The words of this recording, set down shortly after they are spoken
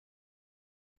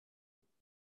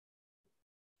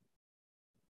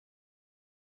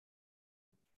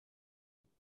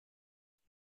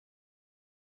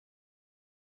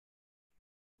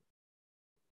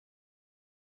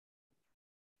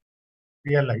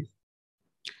Real life.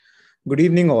 Good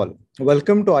evening, all.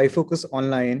 Welcome to iFocus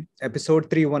Online,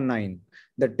 episode 319,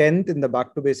 the 10th in the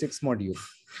Back to Basics module.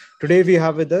 Today, we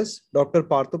have with us Dr.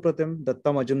 Parthopratim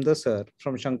Dutta Majumder, sir,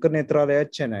 from Sankara Nethralaya,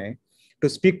 Chennai, to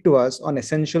speak to us on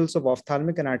essentials of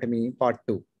ophthalmic anatomy, part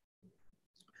 2.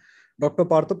 Dr.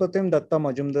 Parthopratim Dutta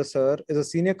Majumder, sir, is a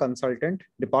senior consultant,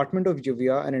 Department of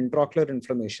Uvea and Intraocular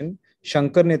Inflammation,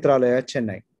 Sankara Nethralaya,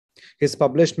 Chennai. He has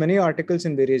published many articles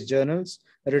in various journals,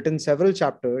 written several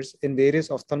chapters in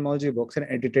various ophthalmology books, and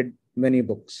edited many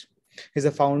books. He is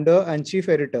a founder and chief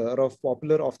editor of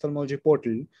popular ophthalmology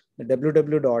portal,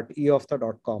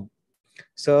 www.eophtha.com.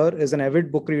 Sir is an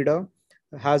avid book reader,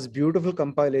 has beautiful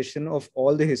compilation of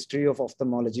all the history of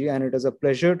ophthalmology, and it is a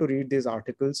pleasure to read these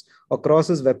articles across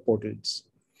his web portals.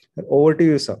 Over to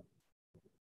you, sir.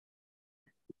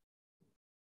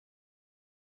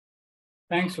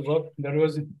 Thanks, Subhav. That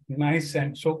was nice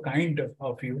and so kind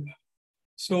of you.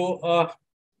 So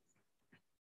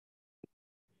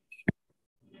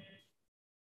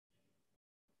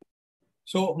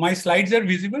my slides are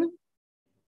visible?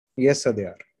 Yes, sir, they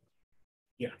are.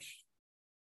 Yeah.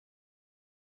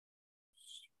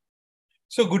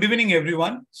 So good evening,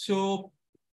 everyone. So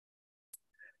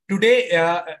today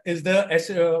is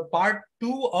the part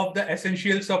 2 of the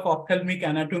essentials of ophthalmic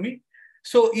anatomy.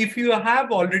 So if you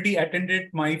have already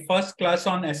attended my first class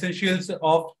on essentials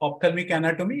of ophthalmic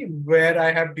anatomy, where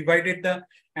I have divided the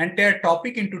entire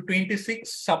topic into 26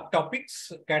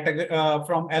 subtopics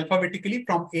from alphabetically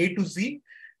from A to Z,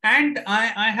 and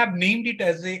I have named it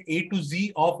as A to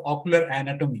Z of ocular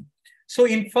anatomy. So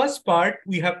in first part,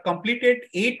 we have completed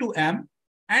A to M,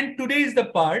 and today is the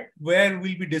part where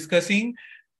we'll be discussing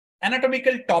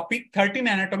anatomical topic, 13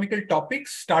 anatomical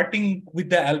topics, starting with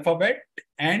the alphabet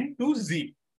N to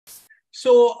Z.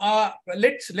 So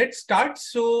let's start.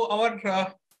 So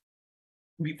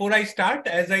before I start,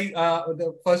 as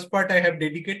the first part I have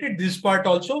dedicated, this part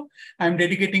also I'm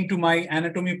dedicating to my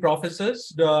anatomy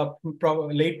professors, the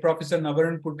late Professor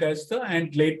Navaran Purkayastha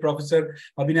and late Professor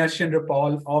Avinash Chandra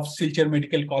Paul of Silchar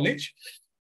Medical College.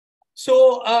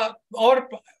 So our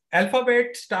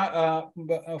alphabet,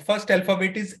 first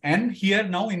alphabet is N here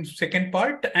now in second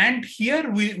part, and here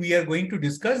we are going to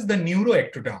discuss the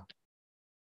neuroectoderm.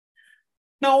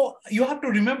 Now, you have to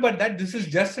remember that this is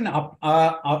just an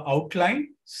outline,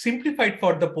 simplified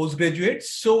for the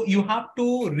postgraduates. So you have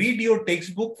to read your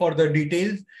textbook for the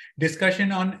detailed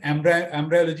discussion on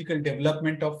embryological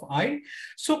development of eye.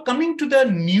 So coming to the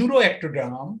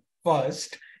neuroectoderm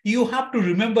first, you have to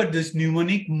remember this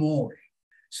mnemonic more.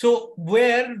 So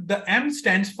where the M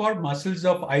stands for muscles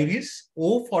of iris,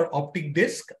 O for optic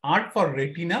disc, R for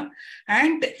retina,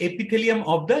 and epithelium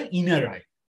of the inner eye.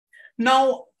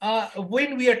 Now,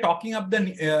 when we are talking of the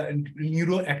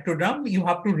neuroectoderm, you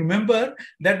have to remember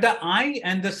that the eye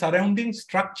and the surrounding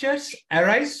structures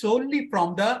arise solely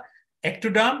from the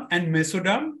ectoderm and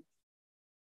mesoderm,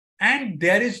 and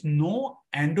there is no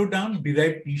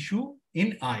endoderm-derived tissue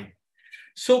in eye.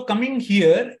 So coming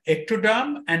here,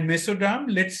 ectoderm and mesoderm,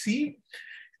 let's see.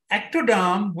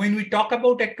 Ectoderm, when we talk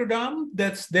about ectoderm,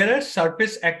 there are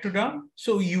surface ectoderm.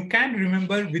 So you can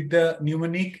remember with the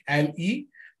mnemonic LE,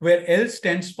 where L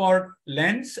stands for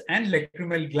lens and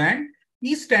lacrimal gland.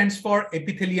 E stands for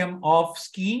epithelium of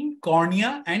skin,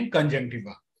 cornea, and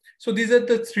conjunctiva. So these are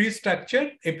the three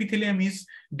structures. Epithelium is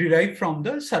derived from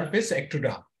the surface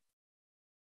ectoderm.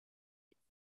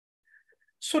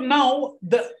 So now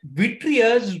the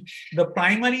vitreous, the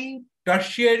primary,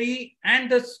 tertiary, and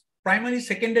the primary,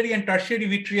 secondary, and tertiary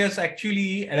vitreous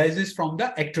actually arises from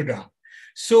the ectoderm.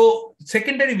 So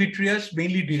secondary vitreous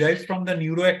mainly derives from the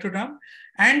neuroectoderm,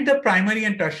 and the primary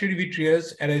and tertiary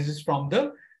vitreous arises from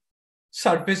the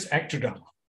surface ectoderm.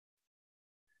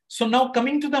 So now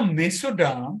coming to the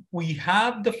mesoderm, we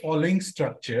have the following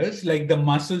structures like the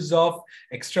muscles of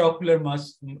extraocular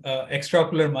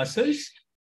muscles.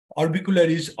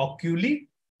 Orbicularis oculi,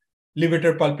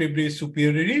 levator palpebrae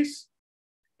superioris,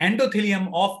 endothelium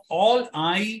of all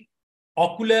eye,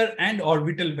 ocular and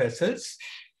orbital vessels,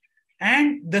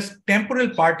 and the temporal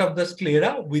part of the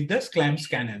sclera with the Schlemm's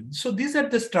canal. So these are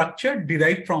the structure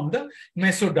derived from the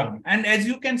mesoderm. And as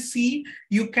you can see,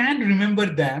 you can remember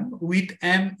them with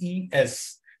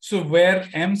MES. So where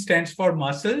M stands for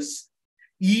muscles,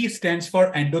 E stands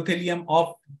for endothelium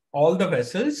of all the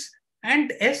vessels,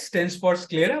 and S stands for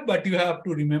sclera, but you have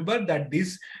to remember that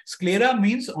this sclera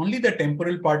means only the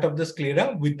temporal part of the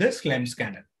sclera with the Schlemm's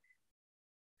canal.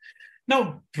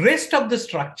 Now, rest of the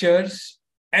structures,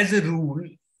 as a rule,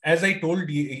 as I told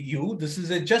you, this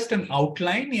is just an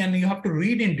outline and you have to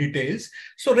read in details.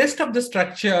 So rest of the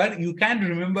structure, you can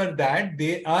remember that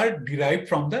they are derived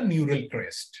from the neural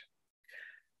crest.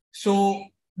 So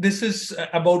this is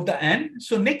about the N.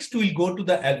 So next we'll go to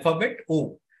the alphabet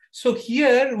O. So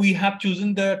here we have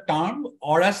chosen the term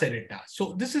ora serrata.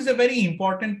 So this is a very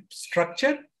important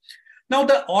structure. Now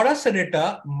the ora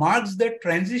serrata marks the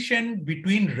transition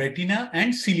between retina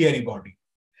and ciliary body.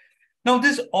 Now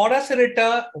this ora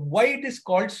serrata, why it is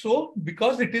called so?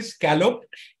 Because it is scalloped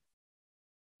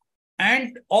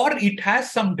and or it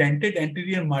has some dented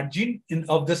anterior margin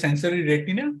of the sensory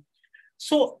retina.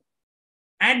 So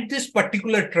at this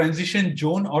particular transition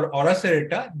zone or ora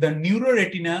serrata, the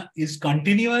neuroretina is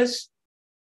continuous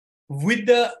with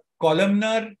the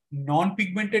columnar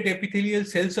non-pigmented epithelial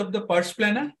cells of the pars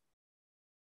plana.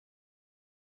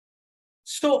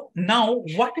 So now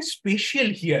what is special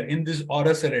here in this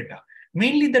ora serrata?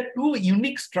 Mainly the two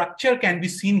unique structure can be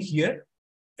seen here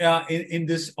in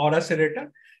this ora serrata.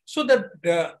 So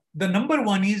the number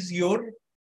one is your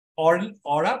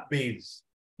ora base.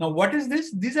 Now, what is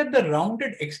this? These are the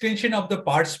rounded extension of the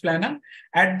pars plana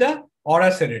at the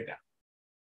ora serrata.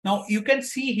 Now, you can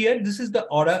see here, this is the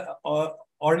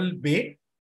oral bay.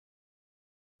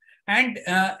 And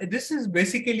this is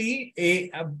basically a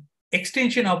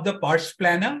extension of the pars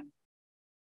plana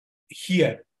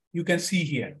here. You can see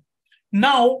here.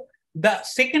 Now, the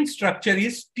second structure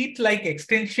is teeth-like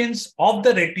extensions of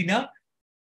the retina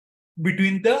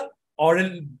between the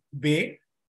oral bay,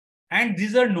 and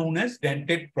these are known as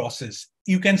dentate process.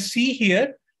 You can see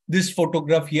here, this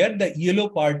photograph here, the yellow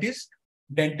part is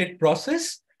dentate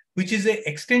process, which is an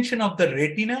extension of the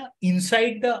retina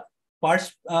inside the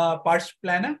pars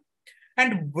plana.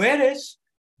 And whereas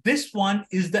this one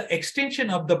is the extension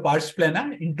of the pars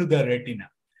plana into the retina.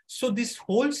 So this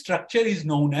whole structure is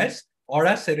known as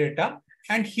ora serrata.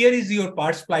 And here is your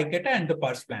pars plicatum and the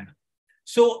pars plana.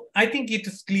 So I think it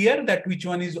is clear that which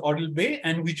one is oral bay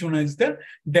and which one is the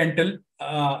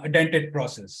dentate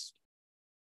process.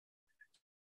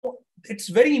 It's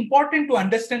very important to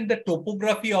understand the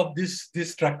topography of these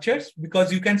structures,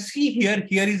 because you can see here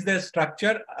is the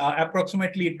structure,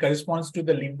 approximately it corresponds to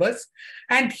the limbus,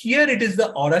 and here it is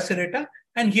the ora serrata,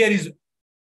 and here is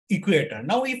equator.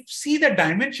 Now, if see the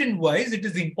dimension wise, it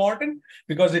is important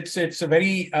because it's a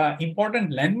very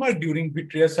important landmark during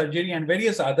vitreous surgery and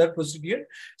various other procedures.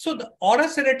 So the ora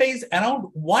serrata is around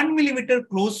 1 millimeter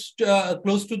close to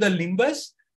the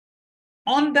limbus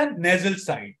on the nasal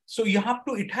side. So you have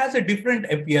to, it has a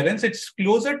different appearance. It's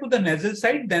closer to the nasal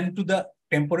side than to the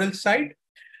temporal side.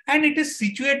 And it is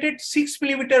situated 6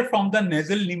 millimeter from the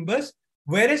nasal limbus,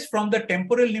 whereas from the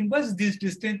temporal limbus, this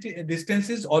distance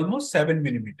is almost 7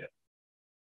 millimeter.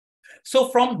 So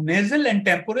from nasal and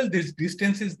temporal, this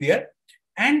distance is there.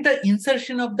 And the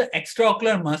insertion of the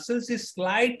extraocular muscles is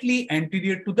slightly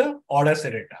anterior to the ora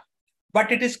serrata. But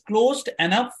it is closed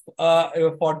enough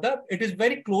it is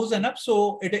very close enough.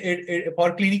 So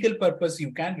for clinical purpose,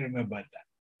 you can remember that.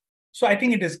 So I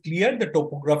think it is clear, the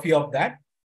topography of that.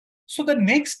 So the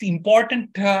next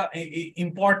important to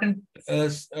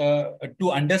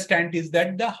understand is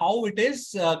that how it is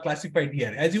classified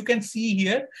here. As you can see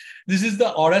here, this is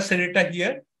the ora serrata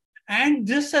here. And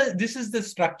this is the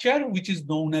structure which is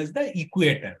known as the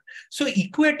equator. So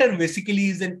equator basically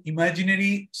is an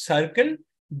imaginary circle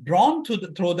drawn through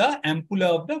the ampulla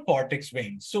of the vortex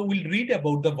veins. So we'll read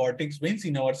about the vortex veins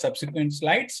in our subsequent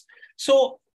slides.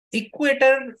 So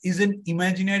equator is an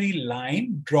imaginary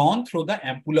line drawn through the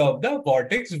ampulla of the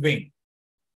vortex vein.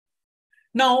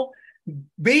 Now,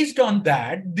 based on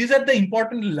that, these are the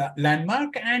important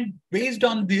landmark, and based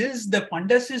on this, the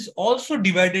fundus is also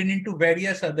divided into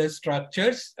various other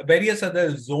structures, various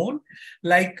other zone,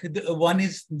 like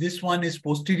this one is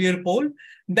posterior pole.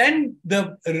 Then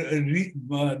the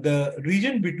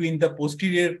region between the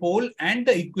posterior pole and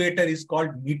the equator is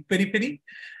called mid-periphery.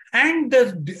 And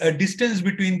the distance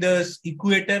between the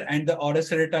equator and the ora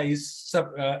serrata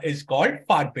is called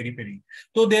far periphery.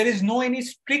 So there is no any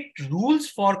strict rules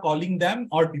for calling them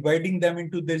or dividing them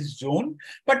into this zone,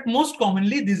 but most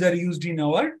commonly these are used in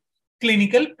our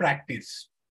clinical practice.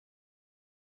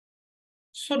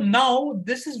 So now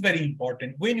this is very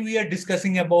important. When we are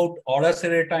discussing about ora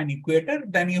serrata and equator,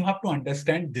 then you have to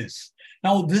understand this.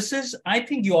 Now this is, I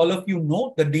think all of you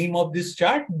know the name of this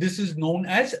chart. This is known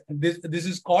as, this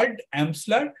is called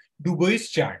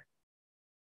Amsler-Dubois chart.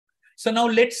 So now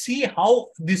let's see how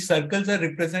these circles are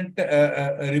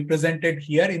represented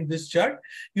here in this chart.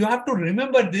 You have to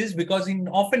remember this because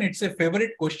often it's a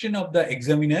favorite question of the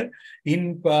examiner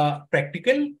in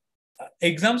practical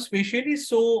exam especially.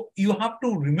 So you have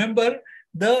to remember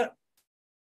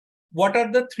what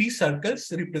are the three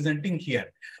circles representing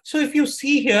here. So if you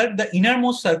see here, the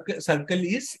innermost circle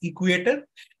is equator.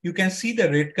 You can see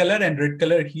the red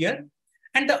color here.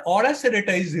 And the ora serrata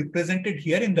is represented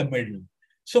here in the middle.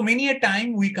 So many a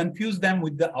time we confuse them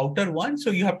with the outer one. So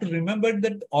you have to remember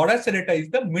that ora serrata is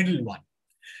the middle one.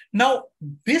 Now,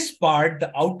 this part,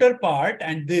 the outer part,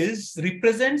 and this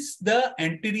represents the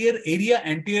anterior area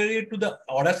anterior to the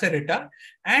ora serrata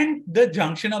and the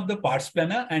junction of the pars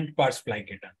plana and pars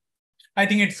plicatum. I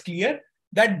think it's clear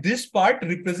that this part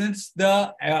represents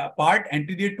the part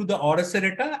anterior to the ora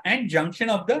serrata and junction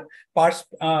of the pars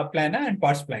plana and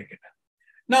pars plicatum.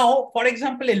 Now, for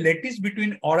example, a lattice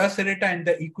between ora serrata and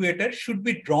the equator should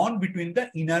be drawn between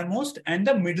the innermost and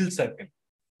the middle circle.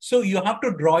 So you have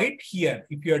to draw it here.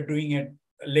 If you are doing a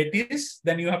lattice,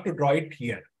 then you have to draw it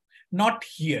here, not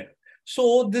here.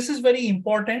 So this is very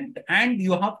important, and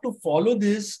you have to follow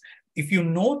this. If you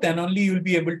know, then only you will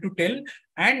be able to tell.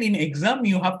 And in exam,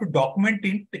 you have to document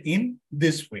it in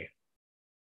this way.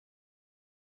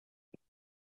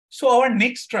 So our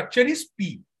next structure is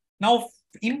P. Now,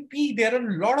 in P, there are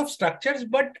a lot of structures,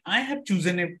 but I have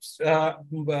chosen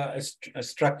a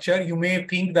structure. You may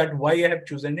think that why I have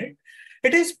chosen it.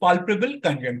 It is palpebral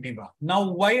conjunctiva. Now,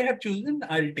 why I have chosen,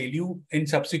 I'll tell you in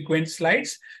subsequent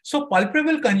slides. So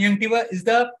palpebral conjunctiva is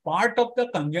the part of the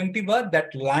conjunctiva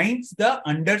that lines the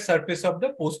under surface of the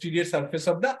posterior surface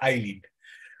of the eyelid.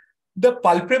 The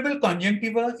palpebral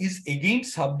conjunctiva is again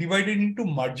subdivided into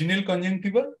marginal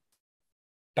conjunctiva,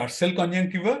 tarsal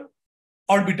conjunctiva,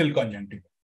 orbital conjunctiva.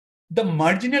 The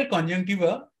marginal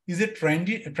conjunctiva is a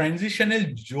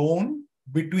transitional zone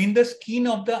between the skin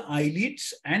of the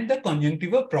eyelids and the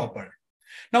conjunctiva proper.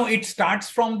 Now, it starts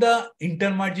from the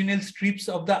intermarginal strips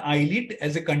of the eyelid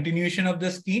as a continuation of the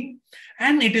skin,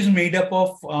 and it is made up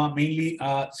of mainly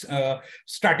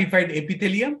stratified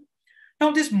epithelium.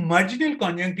 Now, this marginal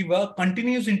conjunctiva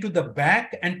continues into the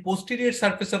back and posterior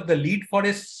surface of the lid for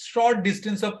a short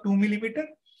distance of 2 millimeter.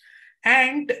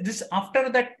 And this, after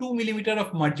that 2 millimeter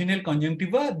of marginal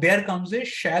conjunctiva, there comes a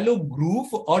shallow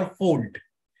groove or fold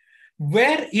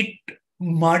where it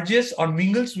merges or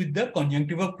mingles with the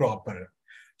conjunctiva proper.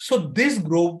 So this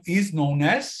groove is known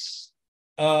as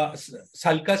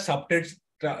sulcus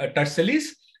subtarsalis,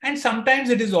 and sometimes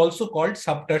it is also called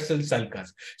subtarsal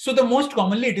sulcus. So the most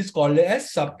commonly it is called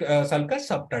as sulcus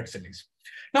subtarsalis.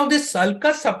 Now this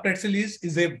sulcus subtarsalis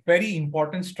is a very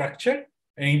important structure,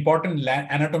 an important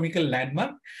anatomical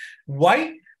landmark.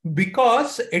 Why?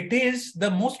 Because it is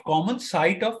the most common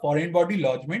site of foreign body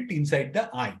lodgement inside the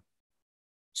eye.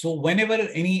 So whenever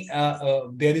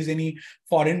there is any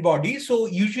foreign body, so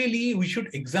usually we should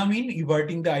examine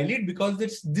everting the eyelid, because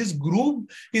this groove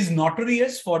is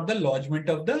notorious for the lodgement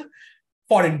of the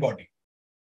foreign body.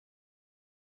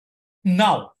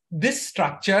 Now, this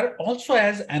structure also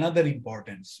has another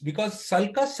importance, because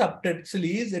sulcus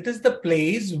subtarsalis, it is the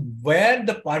place where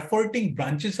the perforating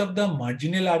branches of the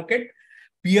marginal arcade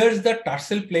pierce the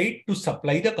tarsal plate to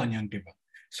supply the conjunctiva.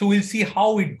 So we'll see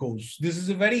how it goes. This is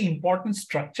a very important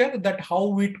structure, that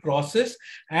how it crosses,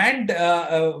 and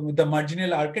the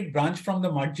marginal arcade branch from the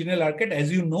marginal arcade.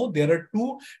 As you know, there are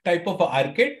two types of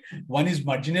arcade. One is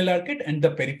marginal arcade and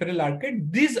the peripheral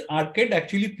arcade. This arcade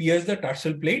actually pierces the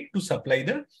tarsal plate to supply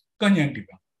the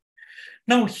conjunctiva.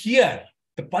 Now here,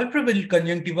 the palpebral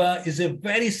conjunctiva is a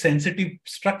very sensitive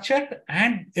structure,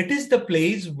 and it is the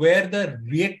place where the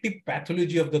reactive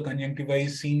pathology of the conjunctiva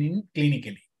is seen in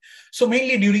clinically. So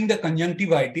mainly during the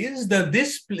conjunctivitis,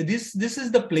 this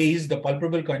is the place, the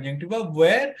palpebral conjunctiva,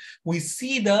 where we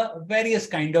see the various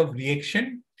kind of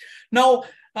reaction. Now,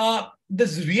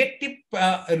 this reactive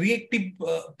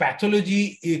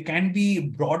pathology can be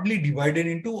broadly divided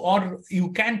into, or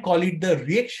you can call it the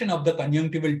reaction of the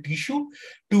conjunctival tissue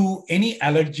to any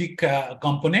allergic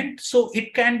component. So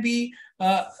it can be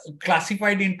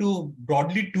classified into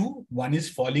broadly two. One is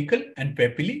follicle and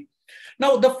papillae.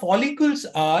 Now, the follicles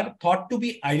are thought to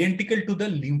be identical to the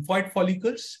lymphoid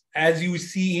follicles, as you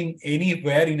see in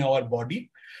anywhere in our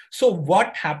body. So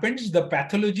what happens, the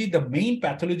pathology, the main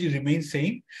pathology remains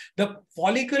same. The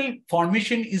follicle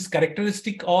formation is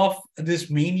characteristic of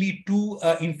this mainly two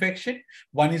infection.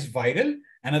 One is viral,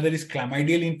 another is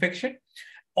chlamydial infection.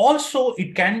 Also,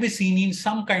 it can be seen in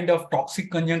some kind of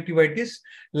toxic conjunctivitis,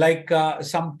 like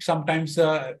sometimes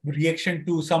reaction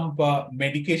to some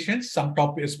medications,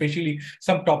 especially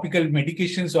some topical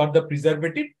medications or the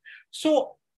preservative.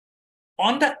 So,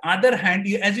 on the other hand,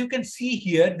 as you can see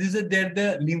here,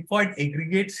 the lymphoid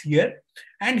aggregates here,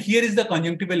 and here is the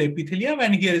conjunctival epithelium,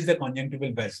 and here is the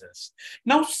conjunctival vessels.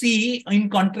 Now, see, in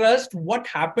contrast, what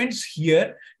happens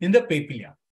here in the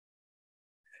papilla.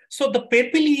 So the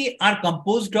papillae are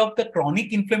composed of the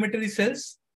chronic inflammatory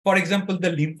cells, for example,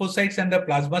 the lymphocytes and the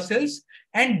plasma cells,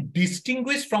 and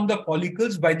distinguished from the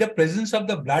follicles by the presence of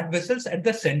the blood vessels at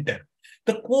the center.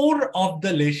 The core of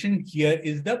the lesion here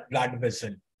is the blood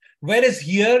vessel, whereas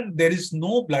here there is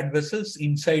no blood vessels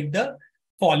inside the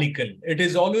follicle. It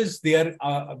is always there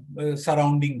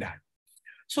surrounding that.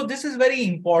 So this is very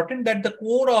important, that the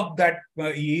core of that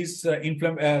is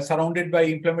surrounded by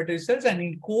inflammatory cells, and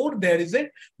in core there is a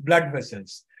blood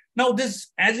vessels. Now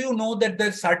this, as you know, that there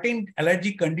are certain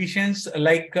allergic conditions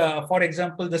like, for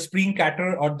example, the spring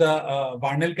catarrh or the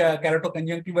vernal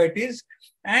keratoconjunctivitis.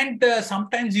 And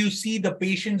sometimes you see the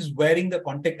patients wearing the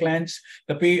contact lens.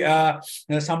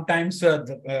 Sometimes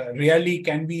rarely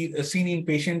can be seen in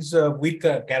patients with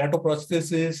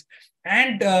keratoprosthesis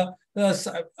and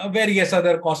various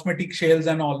other cosmetic shells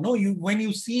and all. No, when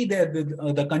you see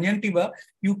the conjunctiva,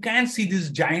 you can see this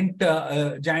giant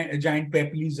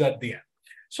papillae are there.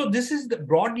 So this is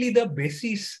broadly the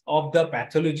basis of the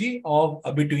pathology of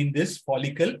between this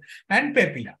follicle and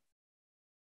papilla.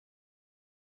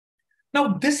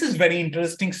 Now, this is very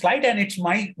interesting slide, and it's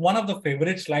one of the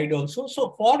favorite slide also.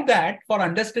 So for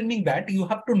understanding that, you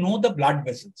have to know the blood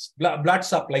vessels, blood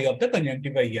supply of the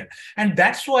conjunctiva here. And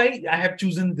that's why I have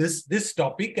chosen this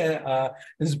topic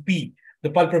is P, the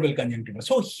palpable conjunctiva.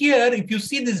 So here, if you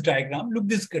see this diagram, look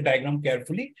this diagram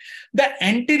carefully. The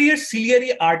anterior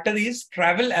ciliary arteries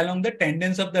travel along the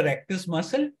tendons of the rectus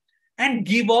muscle and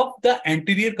give off the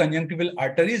anterior conjunctival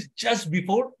arteries just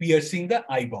before piercing the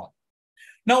eyeball.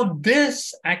 Now,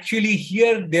 this actually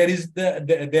here there are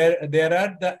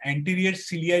the anterior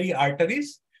ciliary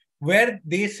arteries where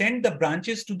they send the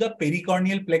branches to the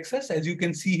pericorneal plexus, as you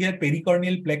can see here,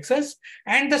 pericorneal plexus,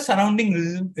 and the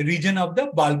surrounding region of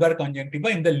the bulbar conjunctiva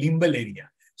in the limbal area.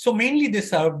 So mainly they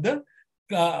serve the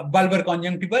bulbar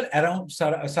conjunctiva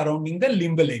surrounding the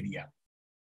limbal area.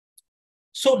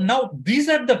 So now these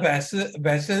are the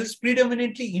vessels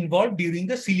predominantly involved during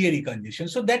the ciliary congestion.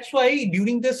 So that's why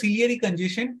during the ciliary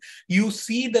congestion, you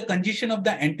see the congestion of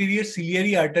the anterior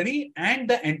ciliary artery and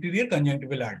the anterior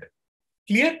conjunctival artery.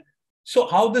 Clear? So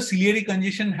how the ciliary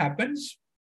congestion happens?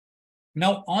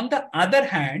 Now, on the other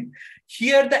hand,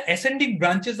 here the ascending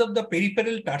branches of the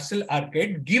peripheral tarsal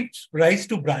arcade gives rise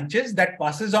to branches that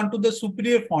passes on to the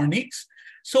superior fornix.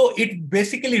 So it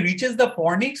basically reaches the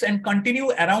fornix and continue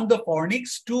around the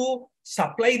fornix to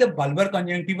supply the bulbar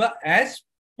conjunctiva as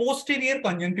posterior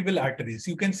conjunctival arteries.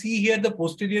 You can see here the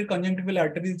posterior conjunctival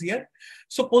arteries here.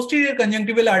 So posterior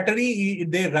conjunctival artery,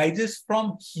 they rises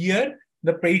from here,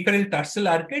 the peripheral tarsal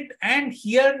arcade, and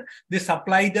here they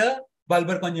supply the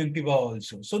bulbar conjunctiva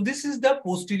also. So this is the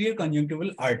posterior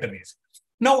conjunctival arteries.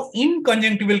 Now in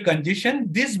conjunctival congestion,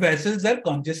 these vessels are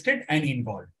congested and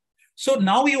involved. So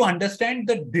now you understand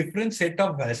the different set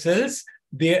of vessels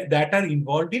that are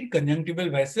involved in conjunctival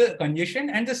vessel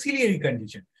congestion and the ciliary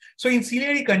congestion. So in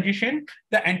ciliary congestion,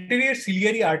 the anterior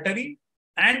ciliary artery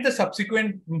and the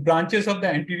subsequent branches of the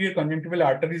anterior conjunctival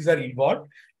arteries are involved.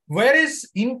 Whereas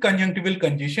in conjunctival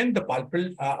congestion, the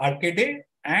pulpal arcade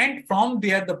and from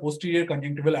there the posterior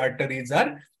conjunctival arteries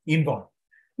are involved.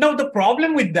 Now the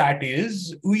problem with that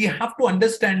is we have to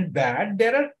understand that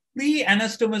there are three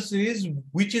anastomosis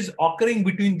which is occurring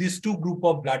between these two group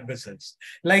of blood vessels,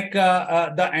 like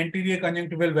the anterior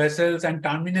conjunctival vessels and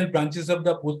terminal branches of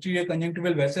the posterior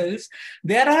conjunctival vessels.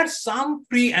 There are some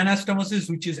pre-anastomosis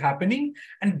which is happening,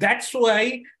 and that's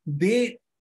why they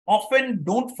often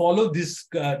don't follow this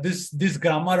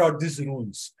grammar or these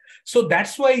rules. So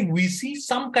that's why we see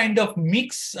some kind of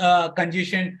mixed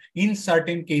congestion in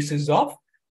certain cases of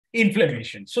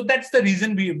inflammation. So that's the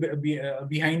reason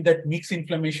behind that mixed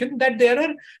inflammation, that there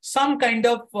are some kind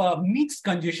of mixed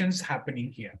congestions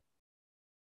happening here.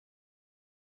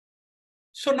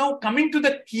 So now coming to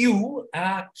the Q,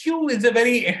 Q is a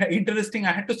very interesting,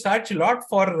 I had to search a lot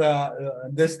for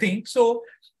this thing. So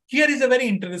here is a very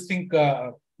interesting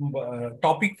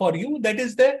topic for you, that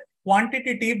is the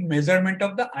quantitative measurement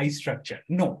of the eye structure.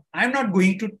 No, I'm not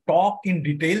going to talk in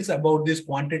details about this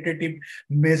quantitative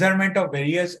measurement of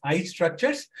various eye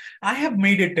structures. I have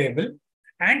made a table,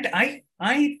 and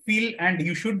I feel, and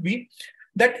you should be,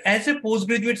 that as a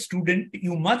postgraduate student,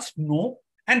 you must know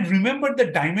and remember the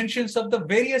dimensions of the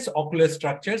various ocular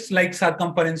structures, like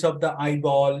circumference of the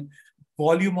eyeball,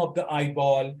 volume of the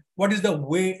eyeball, what is the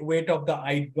weight of the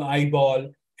eyeball,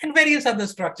 and various other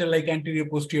structure like anterior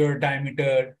posterior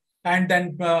diameter, and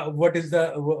then what is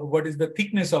the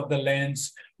thickness of the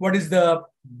lens, what is the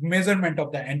measurement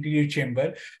of the anterior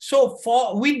chamber. So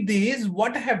with this,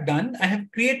 what I have done, I have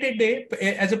created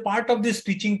as a part of this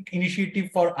teaching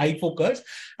initiative for iFocus,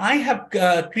 I have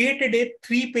created a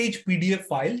 3-page PDF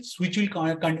files which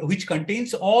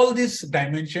contains all these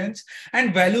dimensions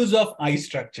and values of eye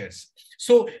structures.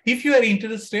 So if you are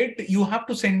interested, you have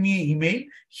to send me an email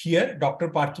here,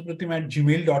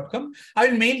 drparthopratim@gmail.com. I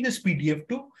will mail this PDF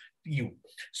to you.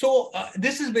 So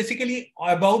this is basically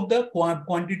about the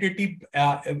quantitative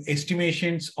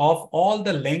estimations of all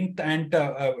the length and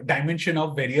dimension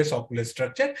of various ocular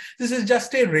structure. This is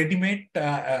just a ready-made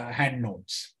hand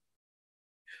notes.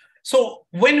 So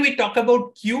when we talk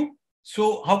about Q,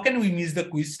 so how can we miss the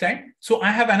quiz time? So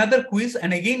I have another quiz,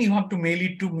 and again, you have to mail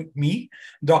it to me,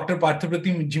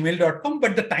 drparthopratim@gmail.com.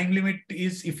 But the time limit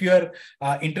is, if you are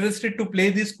interested to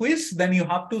play this quiz, then you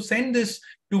have to send this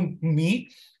to me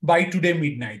by today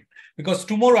midnight, because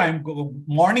tomorrow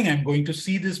morning I'm going to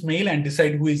see this mail and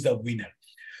decide who is the winner.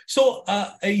 So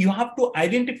you have to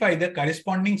identify the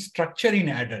corresponding structure in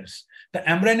adults. The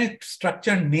embryonic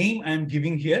structure name I'm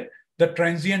giving here, the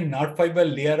transient nerve fiber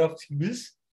layer of thibus,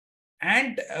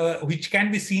 and which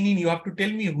can be seen in, you have to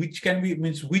tell me which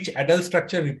adult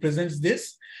structure represents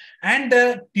this, and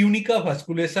the tunica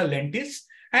vasculosa lentis,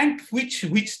 and which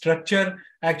structure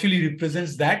actually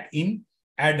represents that in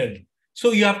adult.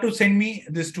 So you have to send me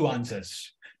these two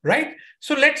answers, right?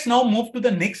 So let's now move to the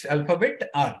next alphabet,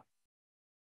 R.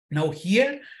 Now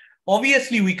here,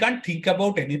 obviously we can't think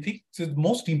about anything. So the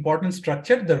most important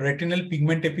structure, the retinal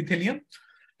pigment epithelium.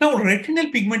 Now, retinal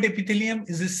pigment epithelium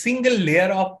is a single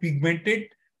layer of pigmented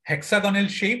hexagonal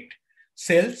shaped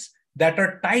cells that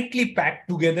are tightly packed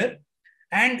together,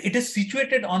 and it is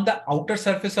situated on the outer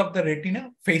surface of the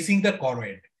retina facing the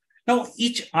choroid. Now,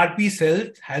 each RP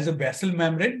cell has a basal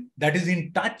membrane that is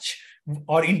in touch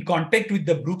or in contact with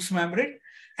the Brooks membrane,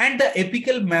 and the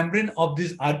apical membrane of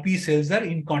these RP cells are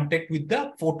in contact with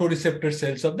the photoreceptor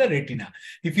cells of the retina.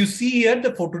 If you see here,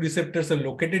 the photoreceptors are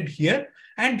located here,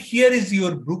 and here is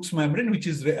your Brooks membrane, which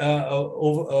is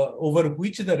over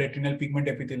which the retinal pigment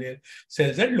epithelial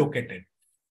cells are located.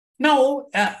 Now,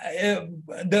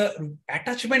 the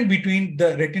attachment between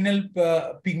the retinal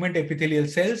pigment epithelial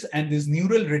cells and this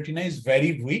neural retina is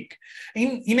very weak.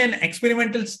 In an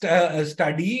experimental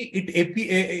study,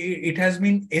 it has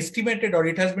been estimated, or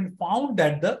it has been found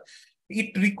that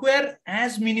it requires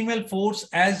as minimal force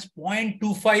as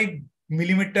 0.25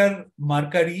 millimeter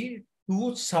mercury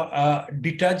to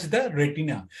detach the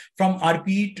retina from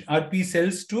RP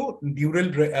cells to neural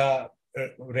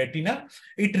retina.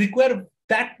 It requires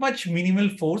that much minimal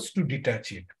force to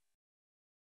detach it.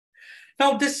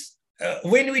 Now, this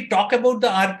when we talk about the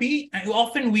RP,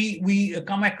 often we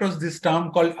come across this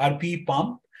term called RP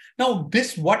pump. Now,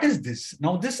 what is this?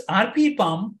 Now, this RP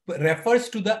pump refers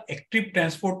to the active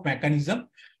transport mechanism,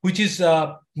 which is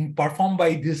performed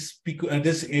by this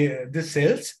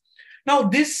cells. Now,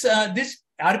 this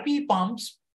RP pump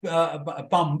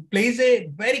plays a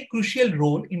very crucial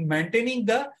role in maintaining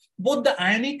both the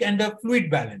ionic and the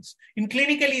fluid balance. In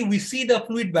clinically, we see the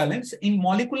fluid balance. In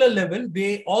molecular level,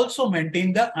 they also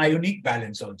maintain the ionic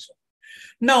balance also.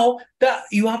 Now,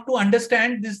 you have to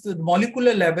understand this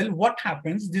molecular level. What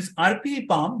happens? This RP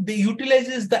pump, they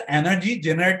utilizes the energy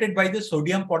generated by the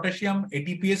sodium-potassium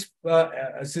ATPase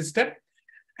system,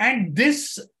 and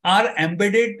these are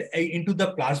embedded into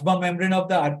the plasma membrane of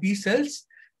the RP cells.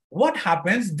 What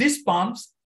happens? These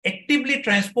pumps actively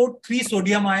transport 3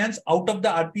 sodium ions out of the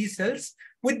RP cells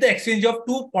with the exchange of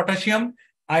 2 potassium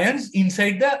ions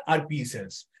inside the RP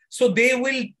cells. So they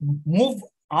will move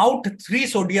out 3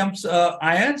 sodium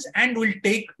ions and will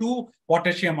take 2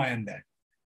 potassium ions there.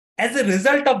 As a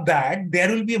result of that, there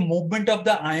will be a movement of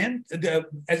the ion.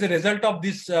 As a result of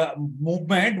this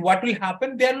movement, what will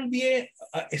happen? There will be a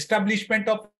establishment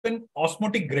of an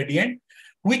osmotic gradient,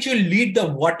 which will lead the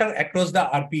water across the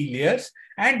RP layers,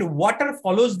 and water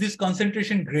follows this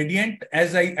concentration gradient,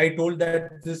 as I told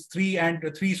that this 3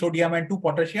 sodium and 2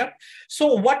 potassium.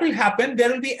 So what will happen? There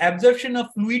will be absorption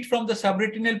of fluid from the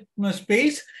subretinal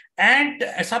space, and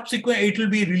subsequently it will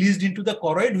be released into the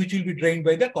choroid, which will be drained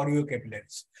by the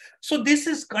choriocapillaries. So this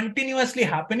is continuously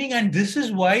happening, and this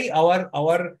is why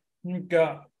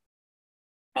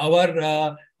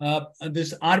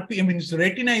this RP, means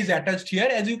retina, is attached here,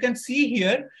 as you can see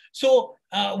here. So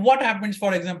what happens?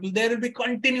 For example, there will be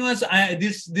continuous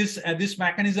this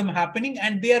mechanism happening,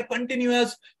 and they are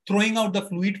continuous throwing out the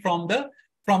fluid from the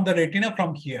retina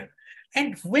from here.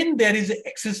 And when there is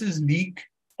excessive leak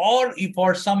or if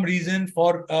for some reason,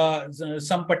 for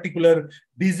some particular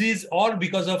disease, or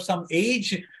because of some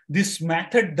age, this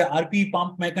method, the RPE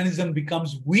pump mechanism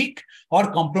becomes weak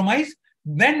or compromised,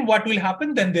 then what will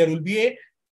happen? Then there will be a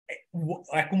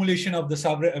accumulation of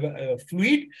the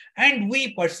fluid, and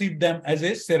we perceive them as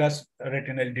a serous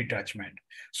retinal detachment.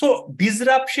 So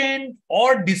disruption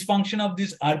or dysfunction of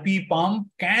this RPE pump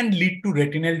can lead to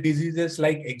retinal diseases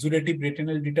like exudative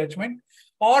retinal detachment,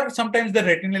 or sometimes the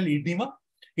retinal edema.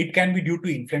 It can be due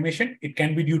to inflammation. It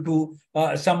can be due to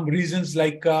some reasons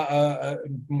like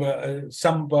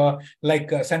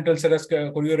central serous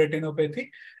chorioretinopathy.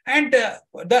 And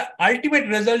the ultimate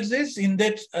result is in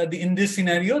this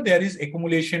scenario, there is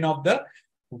accumulation of the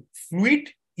fluid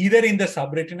either in the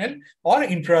subretinal or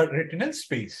intraretinal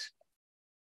space.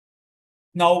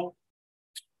 Now,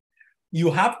 you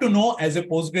have to know, as a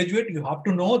postgraduate, you have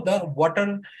to know what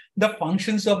are the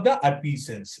functions of the RPE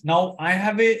cells. Now, I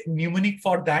have a mnemonic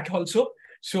for that also.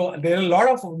 So there are a lot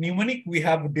of mnemonic we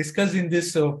have discussed in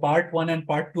this part 1 and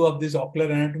part 2 of this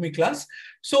ocular anatomy class.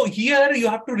 So here you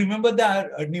have to remember the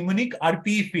mnemonic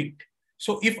RPE fit.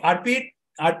 So if RPE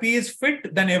is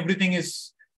fit, then everything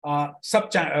is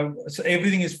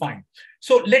everything is fine.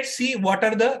 So let's see what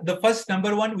are the first,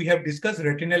 number 1, we have discussed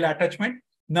retinal attachment.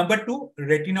 Number 2,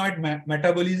 retinoid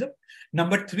metabolism.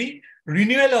 Number 3,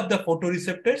 renewal of the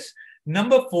photoreceptors.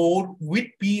 Number 4, with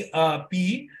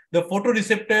PE, the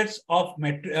photoreceptors of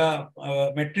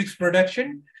matrix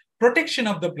production, protection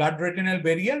of the blood retinal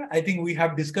barrier. I think we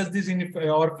have discussed this in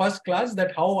our first class,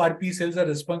 that how RPE cells are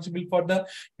responsible for the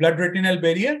blood retinal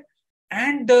barrier.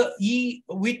 And the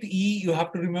with E, you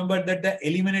have to remember that the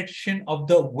elimination of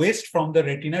the waste from the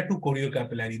retina to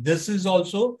choriocapillary. This is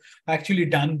also actually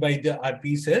done by the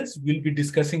RPE cells. We'll be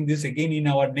discussing this again in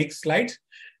our next slides.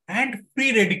 And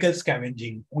free radical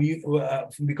scavenging. We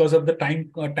because of the time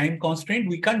constraint,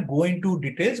 we can't go into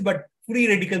details, but free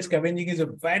radical scavenging is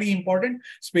very important,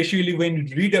 especially when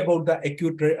you read about the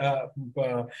acute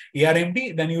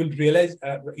ARMD. Then you will realize,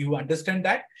 you understand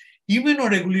that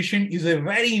immunoregulation is a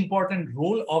very important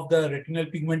role of the retinal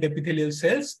pigment epithelial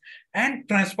cells, and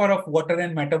transfer of water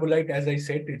and metabolite, as I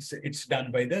said, it's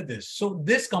done by this. So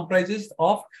this comprises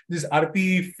of this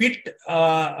RPE fit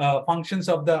functions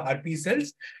of the RPE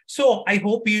cells. So I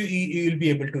hope you will be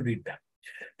able to read that.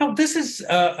 Now, this is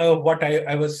what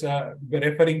I was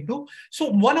referring to. So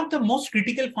one of the most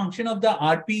critical function of the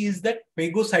RPE is that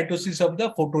phagocytosis of the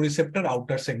photoreceptor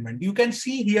outer segment. You can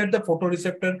see here the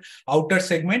photoreceptor outer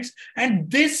segments, and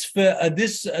this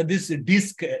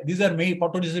disc,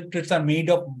 photoreceptors are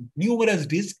made of numerous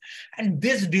discs, and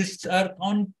these discs are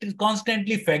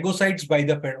constantly phagocytes by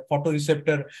the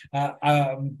photoreceptor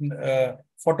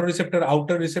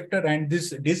outer receptor, and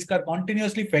this disc are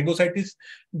continuously phagocytized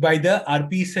by the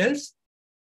RPE cells.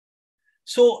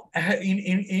 So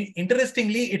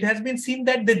interestingly, it has been seen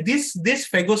that this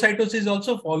phagocytosis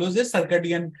also follows a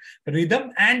circadian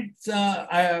rhythm, and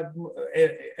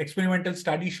experimental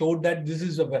study showed that this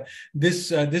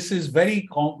is very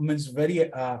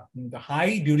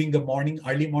high during the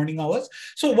early morning hours.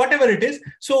 So whatever it is,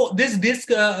 so this disc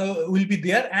will be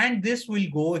there, and this will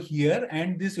go here,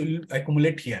 and this will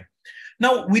accumulate here.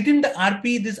 Now, within the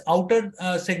RPE, these outer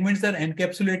segments are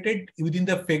encapsulated within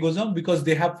the phagosome because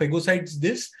they have phagocytes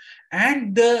this,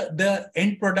 and the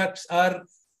end products are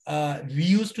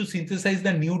reused to synthesize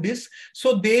the new disc.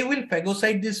 So they will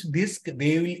phagocyte this disc.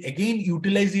 They will again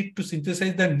utilize it to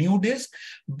synthesize the new disc.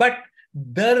 But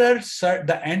there are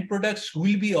the end products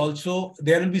will be also,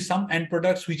 there will be some end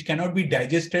products which cannot be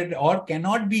digested or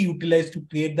cannot be utilized to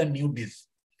create the new disc.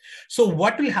 So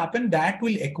what will happen? That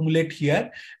will accumulate here,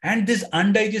 and this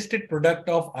undigested product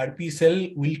of RPE cell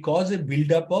will cause a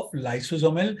buildup of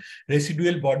lysosomal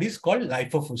residual bodies called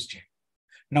lipofuscin.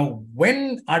 Now,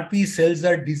 when RPE cells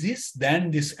are diseased,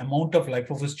 then this amount of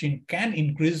lipofuscin can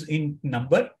increase in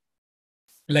number.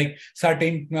 Like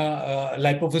certain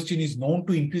lipofuscin is known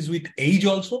to increase with age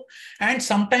also, and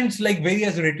sometimes like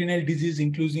various retinal disease,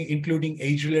 including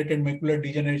age-related macular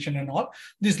degeneration and all,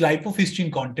 this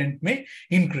lipofuscin content may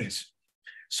increase.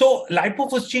 So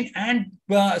lipofuscin, and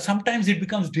sometimes it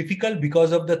becomes difficult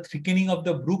because of the thickening of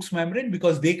the Brooks membrane,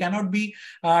 because they cannot be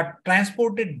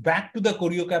transported back to the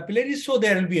choriocapillaries. So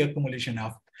there will be accumulation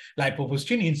of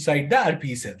lipofuscin inside the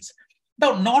RPE cells.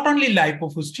 Now, not only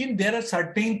lipofuscin, there are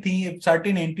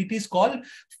certain entities called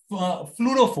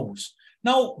fluorophores.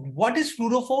 Now, what is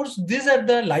fluorophores? These are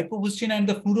the lipofuscin, and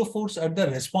the fluorophores are the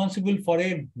responsible for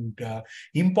a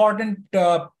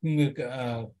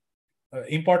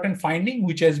important finding,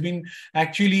 which has been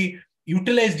actually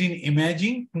utilized in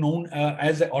imaging known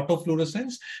as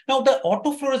autofluorescence. Now, the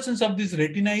autofluorescence of this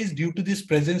retina is due to this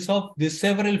presence of these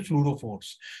several fluorophores.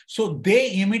 So they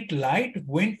emit light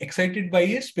when excited by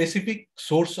a specific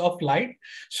source of light.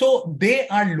 So they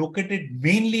are located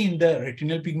mainly in the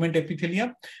retinal pigment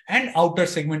epithelium and outer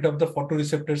segment of the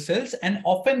photoreceptor cells, and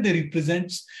often they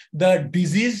represent the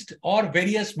diseased or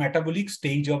various metabolic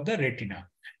stage of the retina.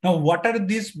 Now, what are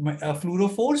these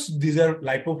fluorophores? These are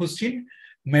lipofuscin,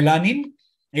 melanin,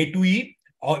 A2E,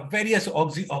 or various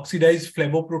oxidized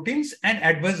flavoproteins, and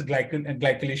adverse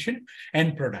glycylation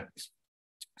end products.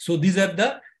 So these are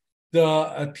the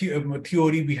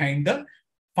theory behind the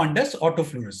fundus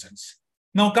autofluorescence.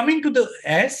 Now, coming to the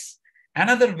S,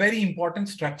 another very important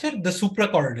structure, the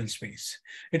suprachoroidal space.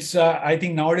 It's I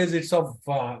think nowadays it's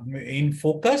in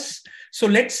focus. So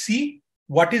let's see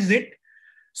what is it.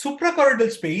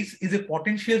 Suprachoroidal space is a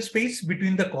potential space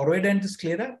between the choroid and the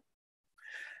sclera.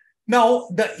 Now,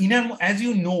 as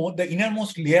you know, the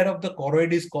innermost layer of the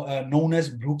choroid is known as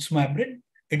Bruch's membrane.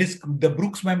 The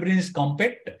Bruch's membrane is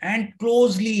compact and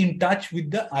closely in touch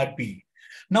with the RPE.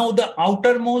 Now, the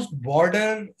outermost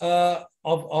border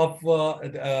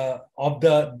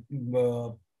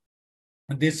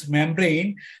this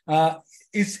membrane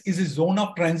is a zone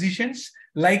of transitions.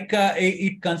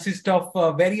 It consists of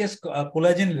various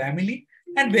collagen lamellae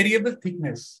and variable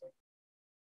thickness.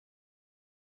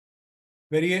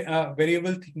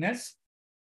 Variable thickness.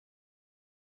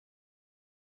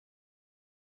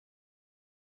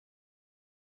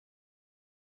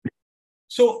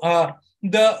 So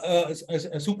the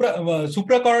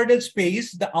suprachoroidal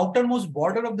space, the outermost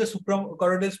border of the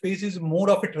suprachoroidal space is more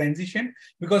of a transition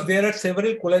because there are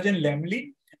several collagen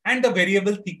lamellae and the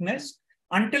variable thickness.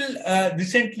 Until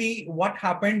recently, what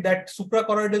happened that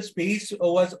suprachoroidal space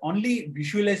was only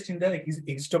visualized in the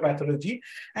histopathology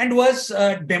and was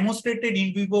demonstrated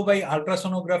in vivo by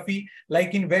ultrasonography,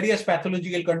 like in various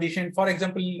pathological conditions. For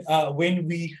example, when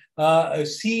we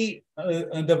see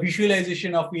the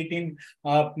visualization of it in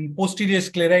posterior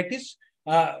scleritis,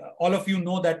 all of you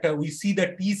know that we see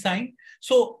the T sign.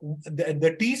 So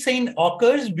the T sign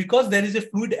occurs because there is a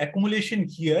fluid accumulation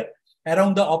here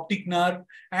around the optic nerve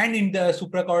and in the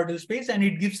suprachoroidal space, and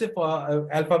it gives a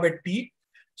alphabet T.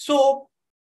 So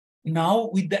now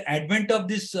with the advent of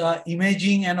this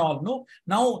imaging and all,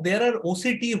 now there are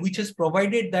OCT which has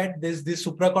provided that this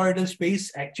suprachoroidal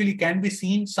space actually can be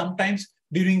seen sometimes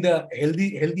during the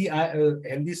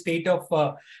healthy state of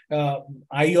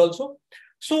eye also.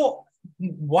 So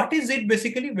what is it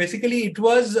basically? Basically, it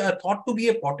was thought to be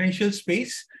a potential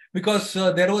space because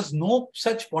there was no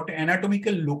such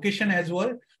anatomical location as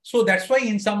well. So that's why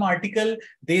in some article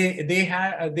they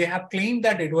have claimed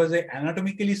that it was an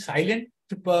anatomically silent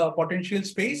potential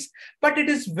space, but it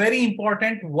is very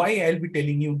important why I'll be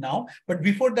telling you now. But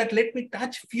before that, let me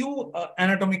touch few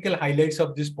anatomical highlights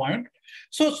of this point.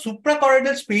 So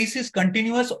suprachoroidal space is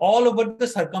continuous all over the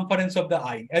circumference of the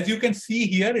eye. As you can see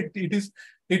here, it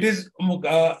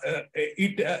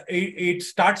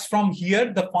starts from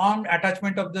here, the palm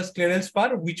attachment of the scleral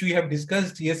spur, which we have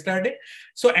discussed yesterday.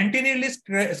 So anteriorly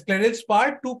scleral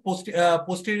spur to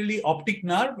posteriorly optic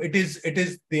nerve, it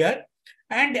is there.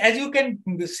 And as you can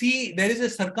see, there is a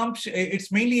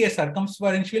it's mainly a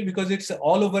circumferential because it's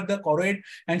all over the choroid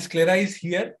and sclera is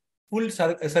here, full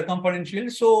circumferential.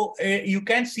 So you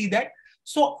can see that.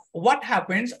 So what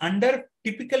happens under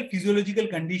typical physiological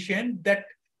condition that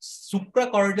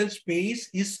suprachoroidal space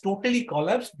is totally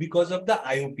collapsed because of the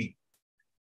IOP.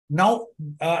 Now,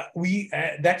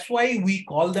 that's why we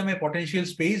call them a potential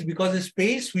space, because a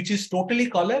space which is totally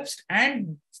collapsed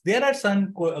and there are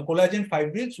some collagen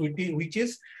fibrils which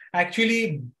is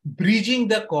actually bridging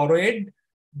the choroid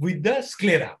with the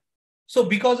sclera. So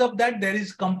because of that, there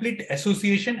is complete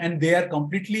association and they are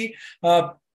completely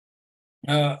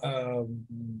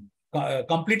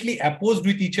completely opposed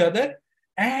with each other.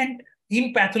 And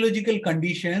in pathological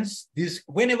conditions,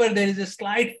 whenever there is a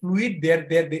slight fluid,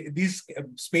 this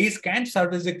space can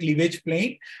serve as a cleavage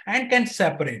plane and can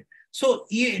separate. So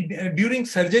during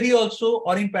surgery also,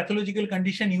 or in pathological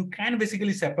condition, you can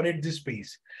basically separate this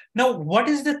space. Now, what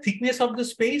is the thickness of the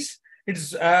space? It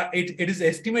is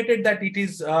estimated that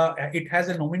it has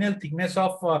a nominal thickness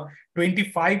of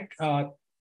 35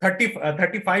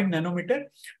 nanometer.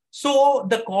 So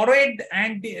the choroid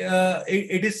and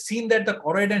it is seen that the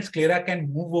choroid and sclera can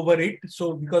move over it.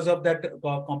 So because of that,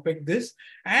 compact this.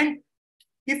 And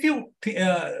if you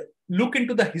look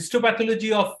into the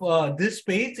histopathology of this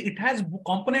space, it has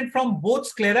component from both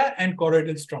sclera and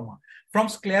choroidal stroma. From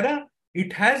sclera,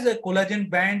 it has a collagen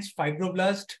bands,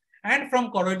 fibroblast, and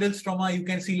from choroidal stroma, you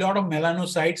can see a lot of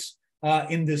melanocytes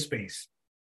in this space.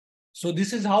 So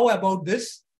this is how about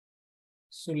this.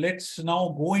 So let's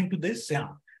now go into this. Yeah.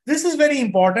 This is very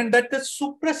important, that the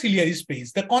supraciliary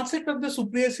space, the concept of the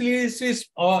supraciliary space is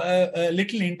a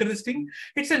little interesting.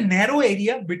 It's a narrow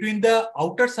area between the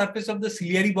outer surface of the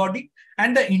ciliary body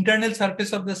and the internal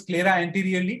surface of the sclera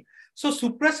anteriorly. So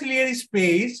supraciliary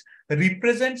space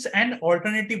represents an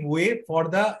alternative way for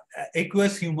the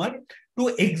aqueous humor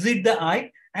to exit the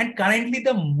eye, and currently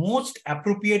the most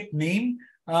appropriate name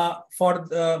for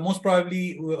the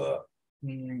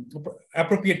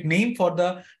appropriate name for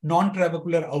the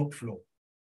non-trabecular outflow.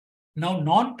 Now,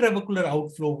 non-trabecular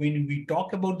outflow, when we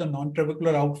talk about the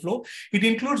non-trabecular outflow, it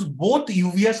includes both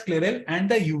uvea scleral and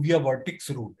the uvea vortex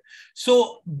route.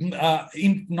 So,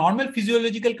 in normal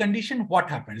physiological condition, what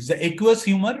happens? The aqueous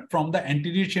humor from the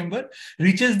anterior chamber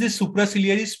reaches the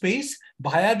supraciliary space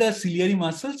via the ciliary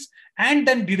muscles and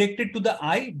then directed to the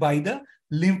eye by the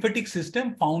lymphatic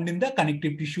system found in the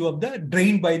connective tissue of the,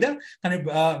 drained by the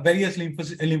various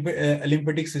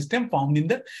lymphatic system found in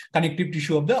the connective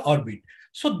tissue of the orbit.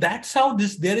 So that's how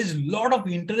there is a lot of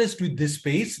interest with this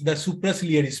space, the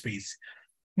supraciliary space.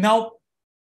 Now,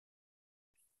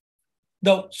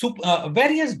 the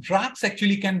various drugs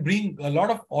actually can bring a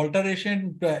lot of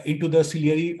alteration into the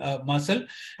ciliary muscle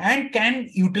and can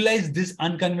utilize this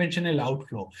unconventional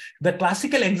outflow. The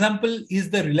classical example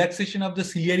is the relaxation of the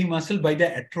ciliary muscle by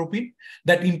the atropine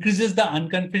that increases the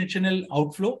unconventional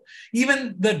outflow.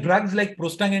 Even the drugs like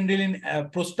prostaglandin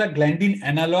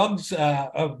analogs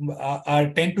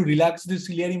tend to relax the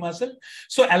ciliary muscle.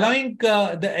 So allowing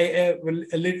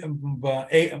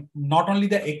not only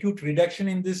the acute reduction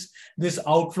in this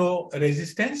outflow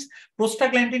resistance,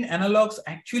 prostaglandin analogs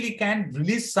actually can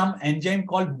release some enzyme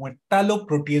called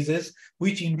metalloproteases,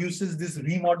 which induces this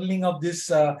remodeling of this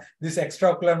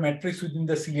extraocular matrix within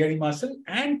the ciliary muscle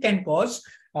and can cause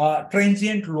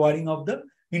transient lowering of the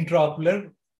intraocular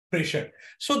pressure.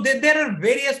 So there are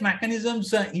various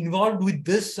mechanisms involved with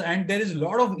this, and there is a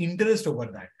lot of interest over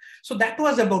that. So that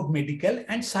was about medical,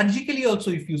 and surgically also,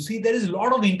 if you see, there is a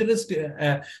lot of interest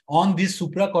on this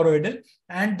suprachoroidal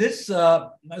and this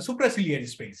supraciliary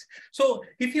space. So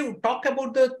if you talk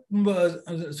about the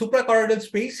suprachoroidal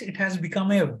space, it has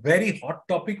become a very hot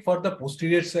topic for the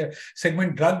posterior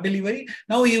segment drug delivery.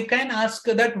 Now you can ask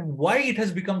that why it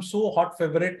has become so hot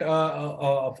favorite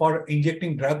for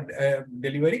injecting drug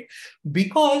delivery,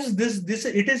 because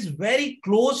it is very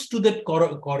close to the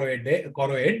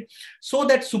choroid, so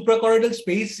that suprachoroidal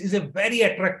space is a very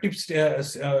attractive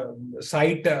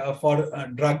site for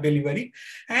drug delivery.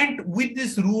 And with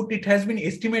this route, it has been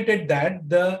estimated that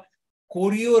the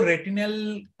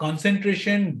chorioretinal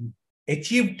concentration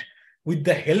achieved with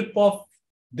the help of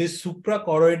this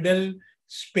suprachoroidal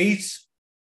space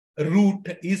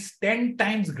route is 10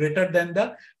 times greater than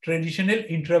the traditional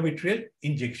intravitreal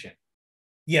injection.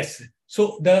 Yes.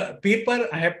 So the paper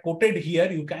I have quoted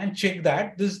here, you can check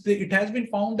that it has been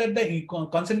found that the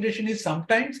concentration is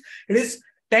sometimes it is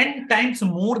 10 times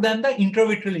more than the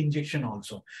intravitreal injection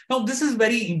also. Now, this is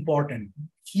very important.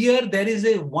 Here, there is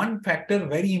one factor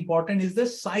very important is the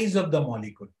size of the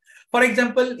molecule. For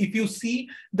example, if you see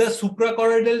the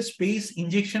suprachoroidal space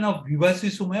injection of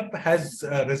bevacizumab has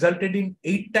resulted in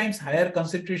 8 times higher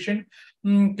concentration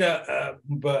in the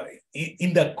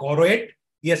choroid.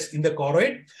 Yes, in the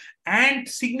choroid, and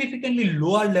significantly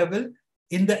lower level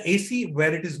in the AC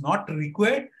where it is not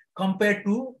required when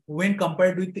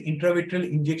compared with the intravitreal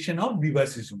injection of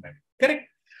bevacizumab. Correct?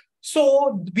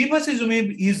 So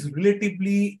bevacizumab is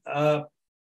relatively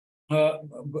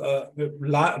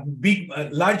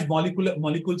large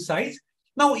molecule size.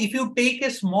 Now, if you take a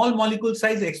small molecule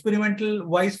size experimental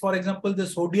wise, for example, the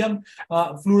sodium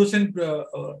fluorescent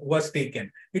was taken.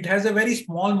 It has a very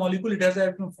small molecule. It has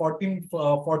a 40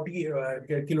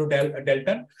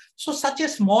 kilodalton. So such a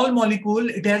small molecule,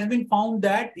 it has been found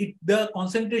that the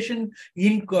concentration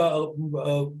in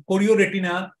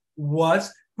chorioretina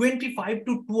was 25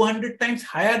 to 200 times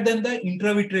higher than the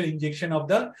intravitreal injection of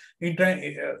the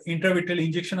intravitreal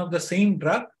injection of the same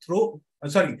drug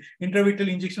intravitreal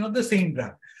injection of the same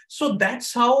drug. So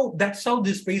that's how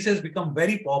this space has become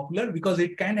very popular, because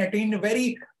it can attain a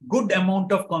very good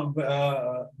amount of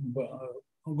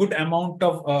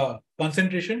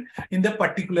concentration in the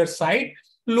particular site,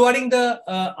 lowering the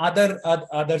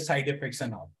other side effects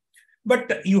and all.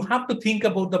 But you have to think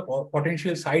about the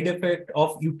potential side effect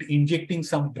of you injecting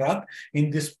some drug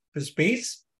in this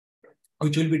space,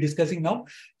 which we'll be discussing now.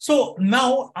 So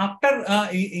now, after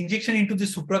injection into the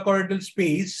suprachoroidal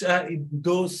space,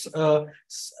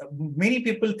 many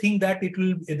people think that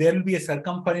there will be a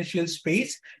circumferential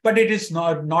space, but it is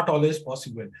not always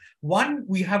possible. One,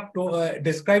 we have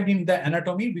described in the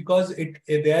anatomy, because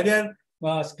there are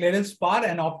scleral spar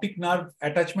and optic nerve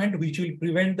attachment, which will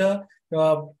prevent the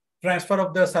transfer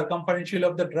of the circumferential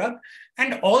of the drug.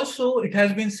 And also it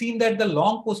has been seen that the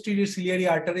long posterior ciliary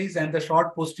arteries and the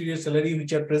short posterior ciliary,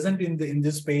 which are present in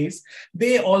this space,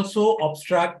 they also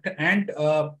obstruct and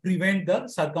prevent the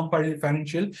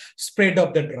circumferential spread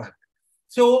of the drug.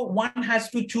 So one has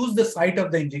to choose the site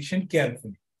of the injection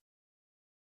carefully.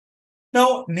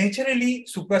 Now, naturally,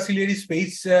 supraciliary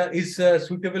space is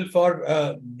suitable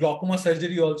for glaucoma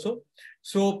surgery also.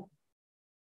 So,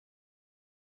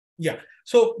 yeah.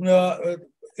 So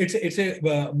it's a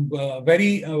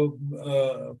very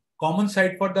common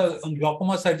site for the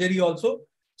glaucoma surgery also.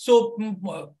 So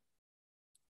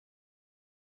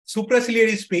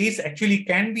supraciliary space actually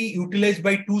can be utilized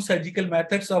by two surgical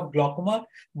methods of glaucoma.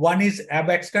 One is ab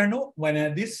externo, one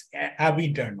is this ab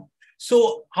interno.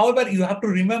 So, however, you have to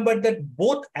remember that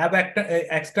both ab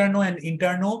externo and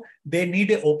interno, they need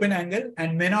an open angle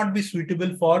and may not be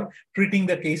suitable for treating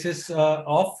the cases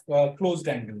of closed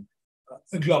angle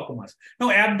glaucomas.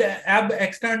 Now, ab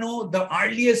externo, the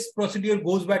earliest procedure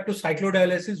goes back to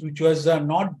cyclodialysis, which was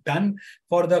not done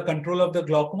for the control of the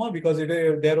glaucoma because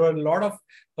there were a lot of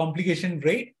complication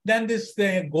rate. Then this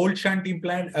gold shunt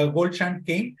implant, gold shunt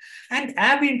came, and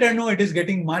ab interno, it is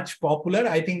getting much popular.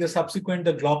 I think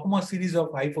the glaucoma series of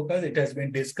iFocus, it has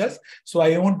been discussed. So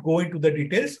I won't go into the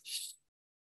details.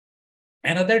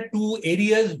 Another two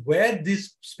areas where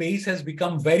this space has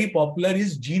become very popular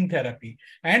is gene therapy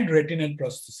and retinal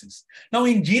prosthesis. Now,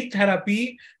 in gene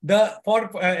therapy, for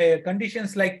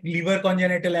conditions like liver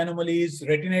congenital anomalies,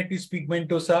 retinitis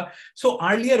pigmentosa. So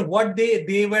earlier, what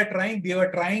they were trying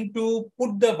to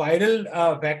put the viral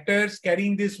vectors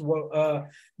carrying this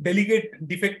delicate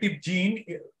defective gene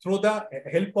through the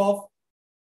help of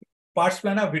pars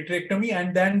plana vitrectomy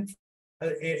and then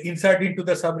insert into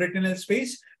the subretinal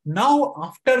space. Now,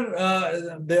 after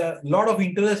the lot of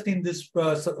interest in this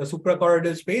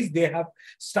suprachoroidal space, they have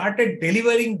started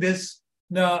delivering this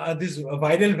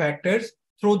viral vectors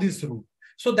through this route.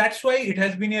 So that's why it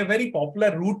has been a very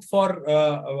popular route for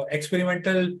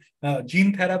experimental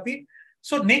gene therapy.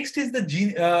 So next is the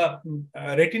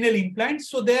retinal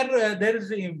implants. So there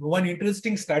is one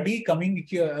interesting study coming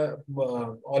here,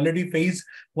 already phase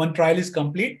 1 trial is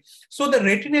complete. So the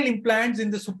retinal implants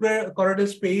in the suprachoroidal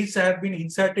space have been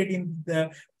inserted in the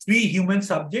 3 human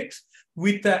subjects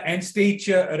with end-stage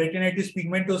retinitis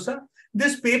pigmentosa.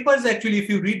 These papers, actually, if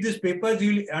you read these papers,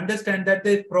 you will understand that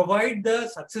they provide the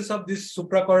success of this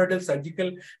suprachoroidal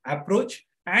surgical approach,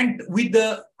 and with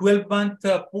the 12-month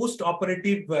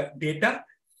post-operative data,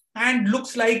 and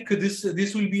looks like this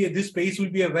space will be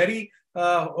a very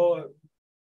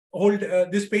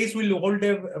this space will hold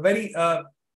a very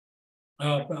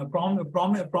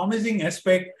promising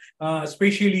aspect,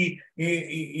 especially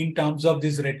in terms of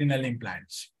these retinal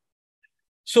implants.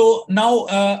 So now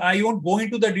I won't go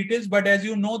into the details, but as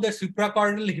you know, the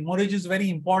suprachoroidal hemorrhage is very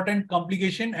important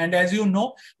complication. And as you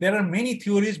know, there are many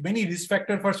theories, many risk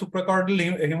factors for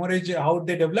suprachoroidal hemorrhage, how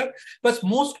they develop. But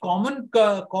most common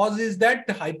cause is that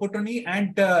hypotony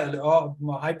and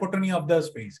hypotony of the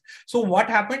space. So what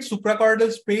happens?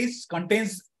 Suprachoroidal space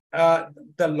contains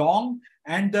the long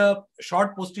and the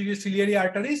short posterior ciliary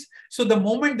arteries. So the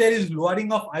moment there is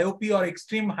lowering of IOP or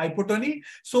extreme hypotony,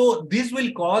 so this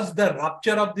will cause the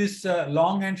rupture of this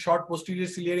long and short posterior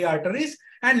ciliary arteries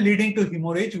and leading to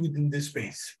hemorrhage within this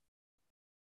space.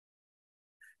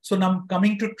 So now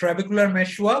coming to trabecular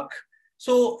meshwork.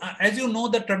 So as you know,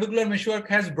 the trabecular meshwork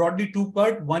has broadly 2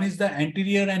 parts. One is the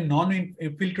anterior and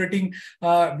non-infiltrating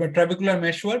trabecular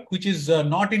meshwork, which is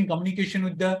not in communication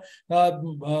with the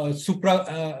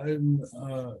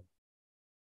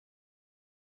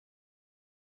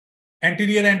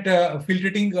anterior and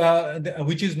filtrating,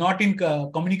 which is not in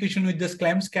communication with the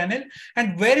Schlemm's canal.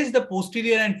 And where is the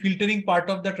posterior and filtering part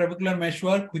of the trabecular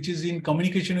meshwork, which is in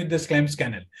communication with the Schlemm's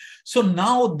canal? So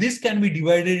now this can be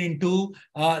divided into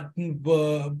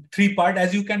 3 parts.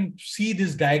 As you can see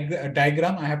this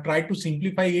diagram, I have tried to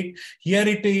simplify it. Here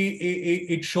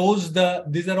it shows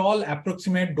these are all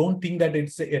approximate. Don't think that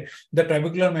it's the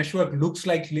trabecular meshwork looks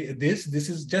like this. This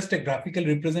is just a graphical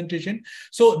representation.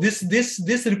 So this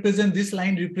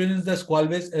line represents the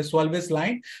Swalwes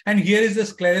line, and here is the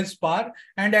scleral spar.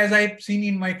 And as I've seen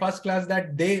in my first class,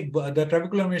 that the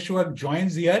trabecular meshwork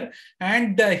joins here,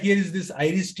 and here is this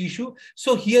iris tissue.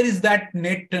 So here is that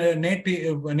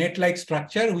net-like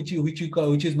structure which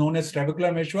is known as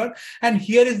trabecular meshwork, and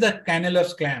here is the canal of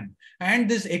Schlemm. And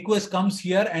this aqueous comes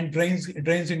here and drains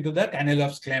into the canal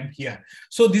of Schlemm here.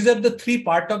 So these are the 3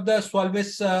 parts of the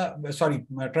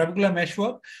trabecular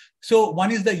meshwork. So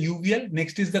one is the uveal,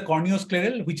 next is the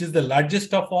corneoscleral, which is the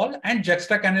largest of all, and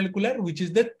juxtacanalicular, which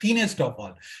is the thinnest of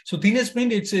all. So thinnest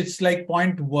means it's like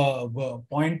 0.1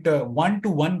 to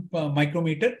 1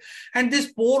 micrometer, and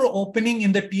this pore opening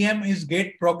in the TM is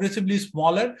get progressively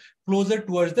smaller, closer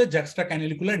towards the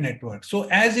juxtacanalicular network. So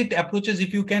as it approaches,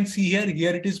 if you can see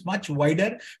here it is much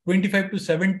wider, 25 to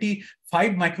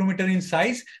 75 micrometer in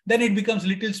size, then it becomes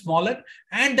little smaller,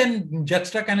 and then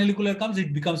juxtacanalicular comes,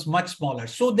 it becomes much smaller.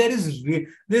 So there is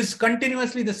this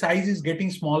continuously the size is getting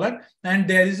smaller, and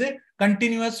there is a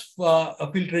continuous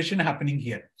filtration happening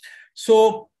here.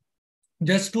 So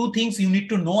just two things you need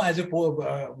to know as a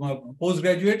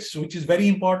postgraduates, which is very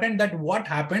important, that what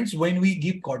happens when we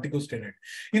give corticosteroid.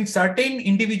 In certain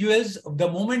individuals, the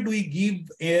moment we give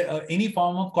any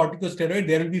form of corticosteroid,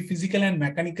 there will be physical and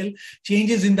mechanical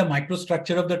changes in the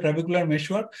microstructure of the trabecular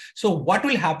meshwork. So what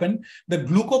will happen? The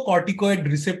glucocorticoid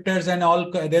receptors and all,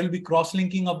 there will be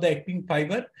cross-linking of the actin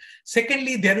fiber.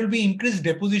 Secondly, there will be increased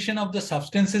deposition of the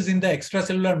substances in the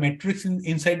extracellular matrix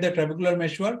inside the trabecular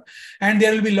meshwork, and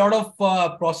there will be a lot of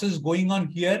process going on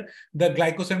here. The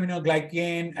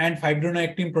glycosaminoglycan and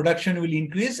fibronectin production will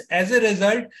increase. As a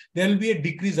result, there will be a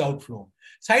decreased outflow.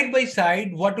 Side by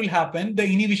side, what will happen? The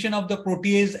inhibition of the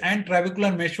protease and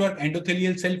trabecular meshwork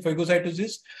endothelial cell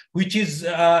phagocytosis, which is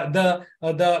the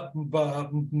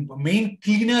main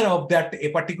cleaner of that a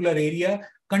particular area.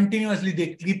 Continuously,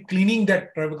 they keep cleaning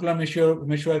that trabecular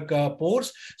meshwork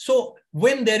pores. So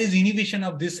when there is inhibition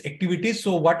of this activity,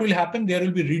 so what will happen? There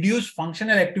will be reduced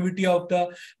functional activity of the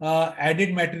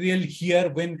added material here.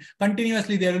 When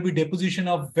continuously there will be deposition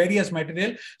of various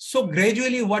material. So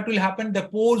gradually what will happen? The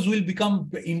pores will become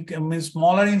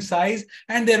smaller in size,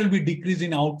 and there will be decrease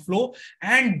in outflow.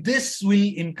 And this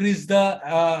will increase the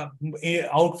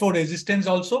outflow resistance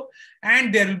also.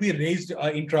 And there will be raised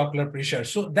intraocular pressure.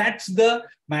 So that's the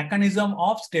mechanism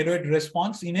of steroid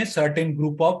response in a certain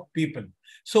group of people.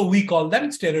 So we call them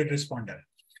steroid responder.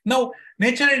 Now,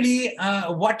 naturally,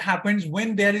 what happens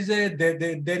when there is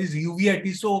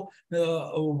uveitis? So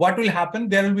what will happen?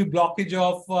 There will be blockage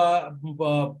of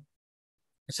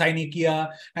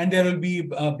synechia, and there will be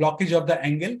blockage of the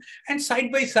angle. And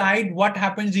side by side, what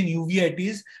happens in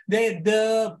uveitis?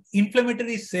 The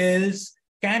inflammatory cells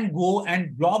can go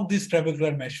and block this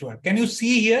trabecular meshwork. Can you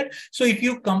see here? So if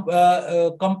you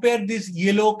compare these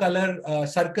yellow color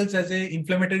circles as a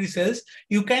inflammatory cells,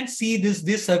 you can see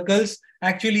these circles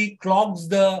actually clogs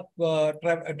the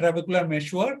trabecular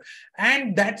meshwork,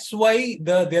 and that's why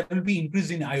there will be increase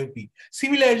in IOP.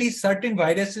 Similarly, certain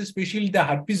viruses, especially the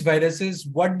herpes viruses,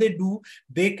 what they do,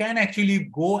 they can actually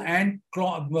go and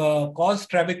cause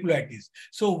trabeculitis.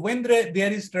 So when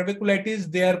there is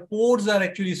trabeculitis, their pores are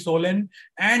actually swollen,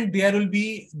 and there will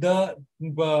be the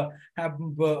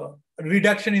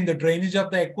reduction in the drainage of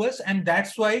the aqueous, and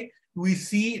that's why we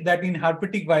see that in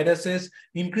herpetic viruses,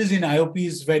 increase in IOP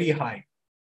is very high.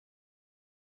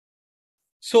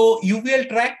 So uveal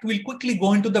tract, will quickly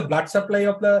go into the blood supply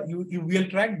of the uveal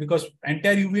tract, because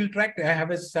entire uveal tract, I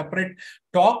have a separate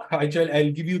talk. I'll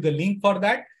give you the link for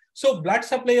that. So blood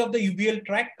supply of the uveal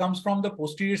tract comes from the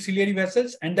posterior ciliary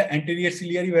vessels and the anterior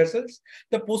ciliary vessels.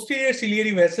 The posterior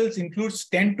ciliary vessels includes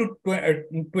 10 to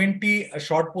 20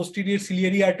 short posterior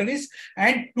ciliary arteries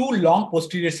and 2 long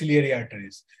posterior ciliary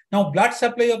arteries. Now, blood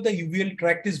supply of the uveal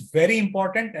tract is very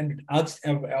important and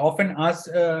often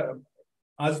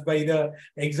asked by the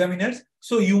examiners.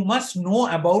 So you must know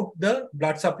about the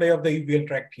blood supply of the uveal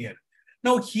tract here.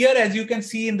 Now here, as you can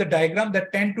see in the diagram,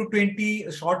 that 10 to 20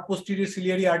 short posterior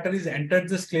ciliary arteries entered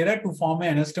the sclera to form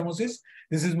an anastomosis.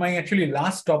 This is my actually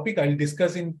last topic I'll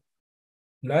discuss in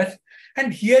last.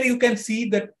 And here you can see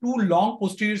that 2 long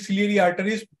posterior ciliary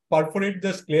arteries perforate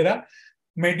the sclera,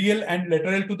 medial and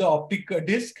lateral to the optic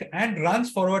disc, and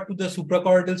runs forward to the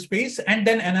suprachoroidal space, and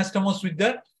then anastomose with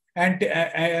the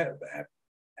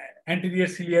anterior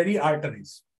ciliary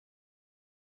arteries.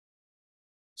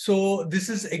 So this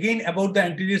is again about the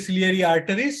anterior ciliary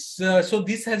arteries. So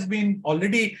this has been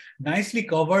already nicely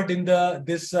covered in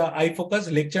this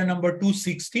iFocus lecture number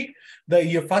 260,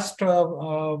 the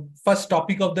first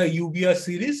topic of the uvea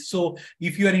series. So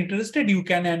if you are interested, you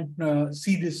can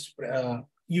see this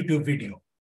YouTube video.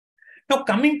 Now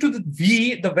coming to the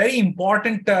V, the very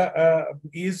important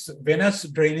is venous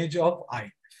drainage of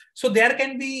eye. So there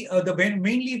can be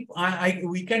mainly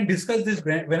we can discuss this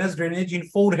venous drainage in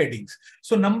 4 headings.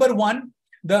 So number 1,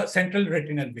 the central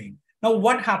retinal vein. Now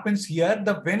what happens here?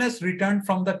 The venous return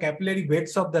from the capillary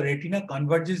beds of the retina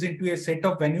converges into a set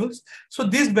of venules. So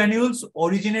these venules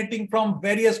originating from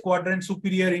various quadrants,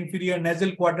 superior, inferior,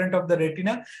 nasal quadrant of the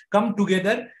retina, come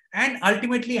together and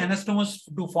ultimately anastomose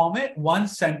to form one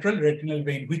central retinal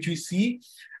vein, which we see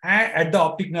at the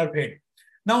optic nerve head.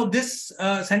 Now, this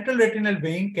central retinal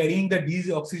vein carrying the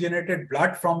deoxygenated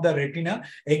blood from the retina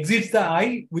exits the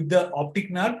eye with the optic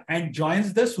nerve and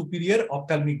joins the superior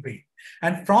ophthalmic vein.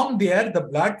 And from there, the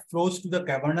blood flows to the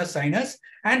cavernous sinus.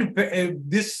 And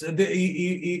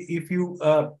if you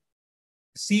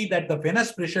see that the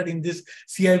venous pressure in this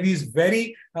CIV is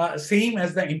very same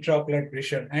as the intraocular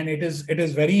pressure, and it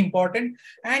is very important.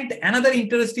 And another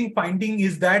interesting finding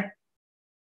is that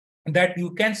you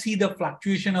can see the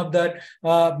fluctuation of that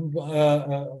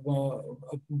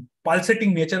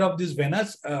pulsating nature of this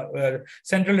venous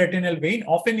central retinal vein.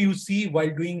 Often you see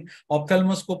while doing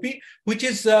ophthalmoscopy, which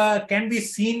is can be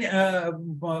seen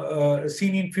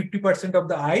seen in 50% of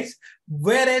the eyes,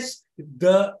 whereas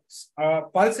the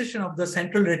pulsation of the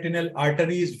central retinal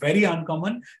artery is very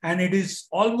uncommon, and it is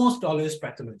almost always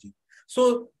pathology.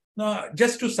 So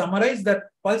just to summarize, that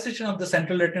pulsation of the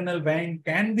central retinal vein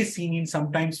can be seen in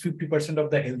sometimes 50%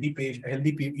 of the healthy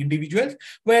individuals,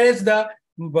 whereas the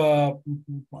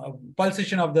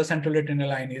pulsation of the central retinal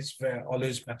line is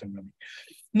always pathognomonic.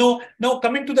 Now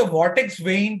coming to the vortex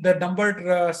vein, the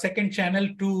numbered second channel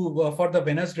to for the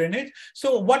venous drainage.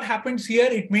 So what happens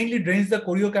here? It mainly drains the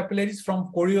choriocapillaries.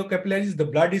 From choriocapillaries, the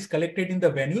blood is collected in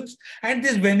the venules, and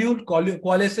this venule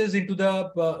coalesces into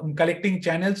the collecting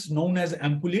channels known as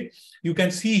ampullae. You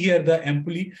can see here the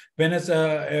ampullae, venous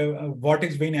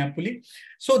vortex vein ampullae.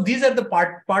 So these are the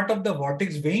part of the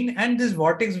vortex vein, and this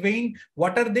vortex vein,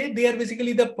 what are they? They are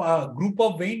basically the group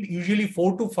of vein, usually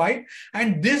 4 to 5,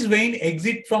 and this vein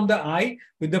exits from the eye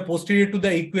with the posterior to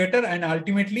the equator, and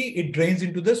ultimately it drains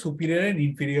into the superior and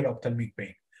inferior ophthalmic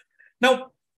vein.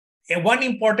 Now, one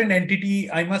important entity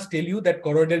I must tell you, that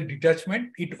choroidal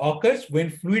detachment, it occurs when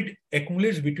fluid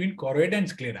accumulates between choroid and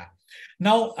sclera.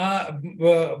 Now,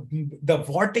 the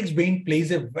vortex vein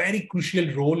plays a very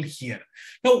crucial role here.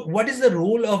 Now, what is the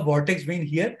role of vortex vein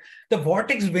here? The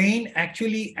vortex vein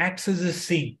actually acts as a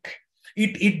sink.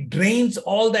 It drains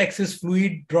all the excess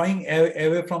fluid, drawing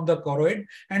away from the choroid,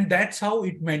 and that's how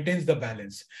it maintains the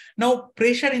balance. Now,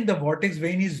 pressure in the vortex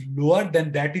vein is lower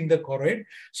than that in the choroid,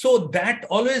 so that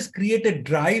always creates a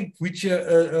drive which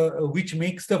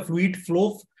makes the fluid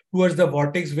flow towards the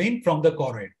vortex vein from the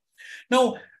choroid.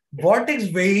 Now, vortex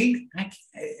vein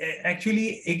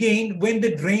actually, again, when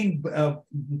they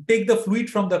take the fluid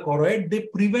from the choroid, they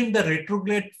prevent the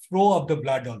retrograde flow of the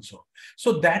blood also.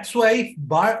 So that's why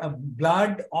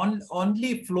blood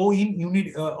only flow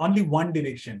in only one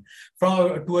direction,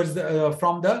 away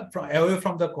from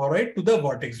the choroid to the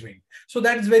vortex vein. So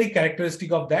that is very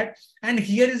characteristic of that. And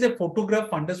here is a photograph,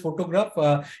 fundus photograph.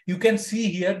 You can see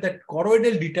here that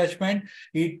choroidal detachment,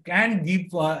 it can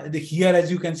give here, as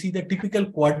you can see, the typical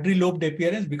quadrilobed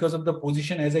appearance because of the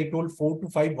position. As I told, 4 to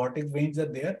 5 vortex veins are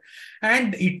there,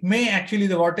 and it may actually,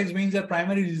 the vortex veins are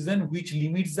primary reason which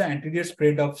limits the anterior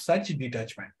spread of such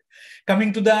detachment.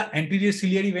 Coming to the anterior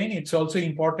ciliary vein, it's also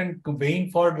important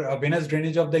vein for venous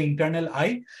drainage of the internal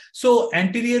eye. So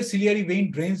anterior ciliary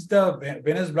vein drains the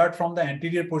venous blood from the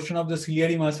anterior portion of the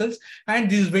ciliary muscles, and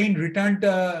this vein returned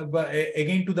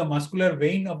again to the muscular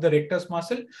vein of the rectus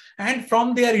muscle, and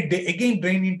from there it again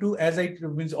drain into,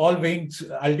 means all veins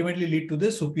ultimately lead to the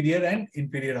superior and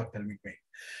inferior ophthalmic vein.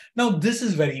 Now, this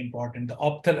is very important, the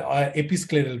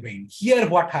episcleral vein. Here,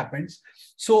 what happens?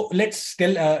 So let's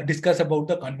still discuss about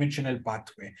the conventional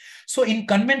pathway. So in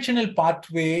conventional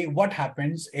pathway, what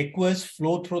happens? Aqueous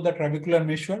flow through the trabecular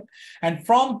meshwork, and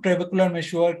from trabecular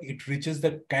meshwork, it reaches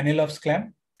the canal of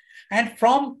Sclam. And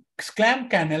from Sclam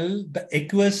canal, the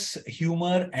aqueous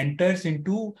humor enters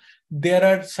into, there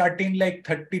are certain like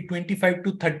 25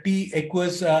 to 30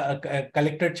 aqueous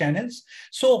collector channels.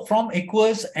 So from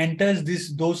aqueous enters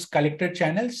those collector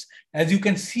channels. As you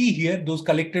can see here, those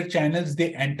collector channels,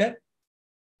 they enter.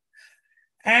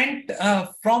 And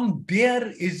from there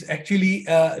is actually,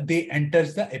 they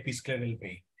enters the episcleral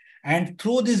vein. And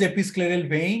through this episcleral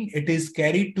vein, it is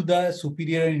carried to the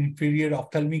superior and inferior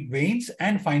ophthalmic veins,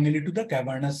 and finally to the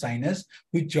cavernous sinus,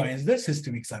 which joins the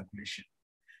systemic circulation.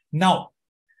 Now,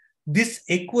 this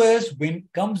aqueous, when it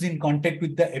comes in contact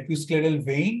with the episcleral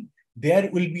vein, there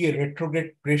will be a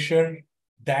retrograde pressure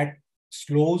that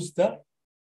slows the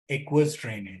aqueous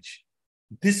drainage.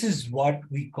 This is what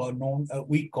we call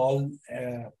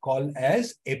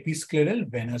as episcleral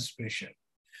venous pressure.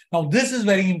 Now, this is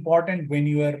very important when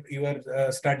you are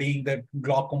studying the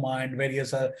glaucoma and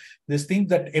various these things,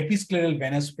 that episcleral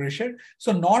venous pressure.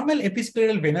 So normal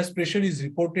episcleral venous pressure is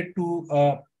reported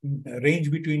to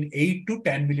range between 8 to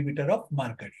 10 millimeter of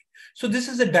mercury. So this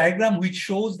is a diagram which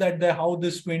shows that how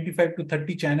this 25 to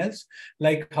 30 channels,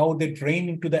 like how they drain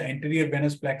into the anterior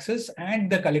venous plexus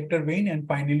and the collector vein, and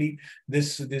finally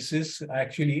this is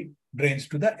actually drains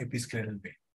to the episcleral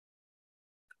vein.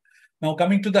 Now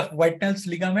coming to the Whitnell's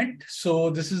ligament. So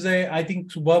this is I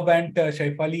think Subhab and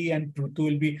Shaifali and Prutu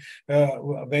will be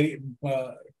very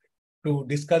to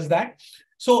discuss that.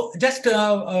 So just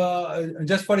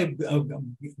for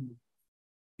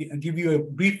give you a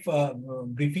brief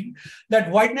briefing,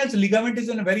 that Whitnell's ligament is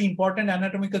a very important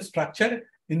anatomical structure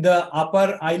in the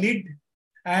upper eyelid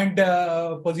and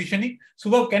positioning.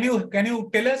 Subhab, can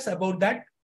you tell us about that?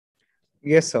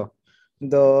 Yes, sir.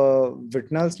 The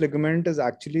Whitnell's ligament is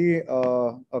actually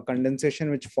a condensation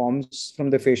which forms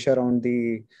from the fascia around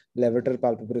the levator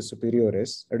palpebrae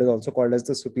superioris. It is also called as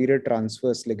the superior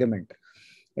transverse ligament.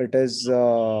 It is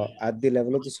at the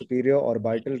level of the superior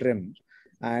orbital rim,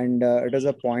 and it is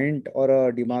a point or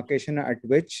a demarcation at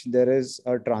which there is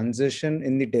a transition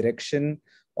in the direction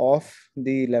of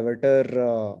the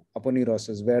levator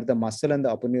aponeurosis, where the muscle and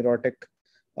the aponeurotic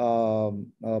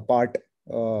part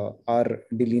are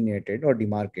delineated or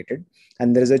demarcated,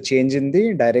 and there is a change in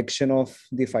the direction of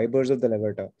the fibers of the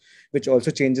levator, which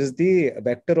also changes the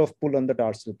vector of pull on the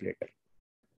tarsal plate.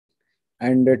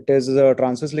 And it is a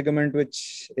transverse ligament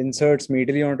which inserts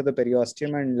medially onto the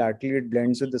periosteum, and laterally it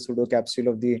blends with the pseudocapsule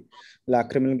of the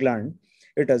lacrimal gland.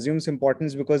 It assumes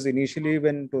importance because initially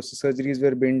when ptosis surgeries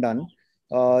were being done,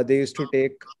 they used to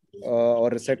take or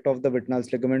resect off the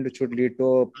Whitnell's ligament, which would lead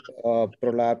to a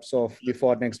prolapse of the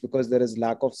fornix because there is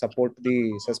lack of support to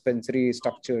the suspensory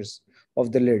structures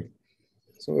of the lid.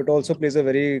 So it also plays a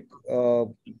very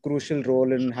crucial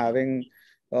role in having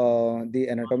the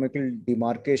anatomical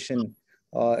demarcation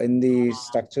in the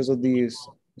structures of the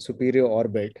superior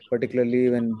orbit, particularly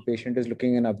when patient is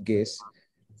looking in up gaze.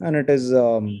 And it is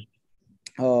in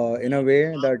a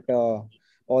way that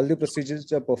all the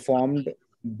procedures are performed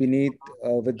beneath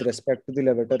with respect to the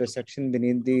levator resection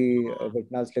beneath the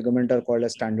Whitnell's ligament are called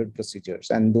as standard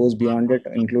procedures, and those beyond it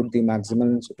include the maximal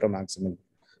and supramaximal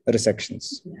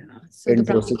resections. Yeah. So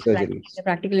the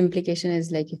practical implication is,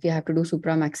 like, if you have to do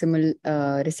supramaximal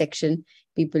resection,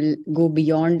 people go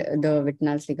beyond the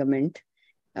Whitnell's ligament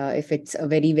if it's a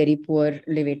very, very poor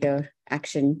levator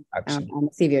action. And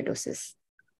severe ptosis.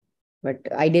 But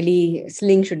ideally,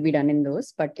 sling should be done in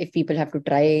those. But if people have to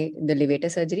try the levator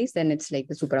surgeries, then it's like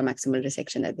the supramaximal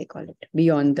resection, as they call it,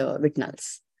 beyond the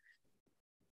Whitnell's.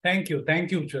 Thank you.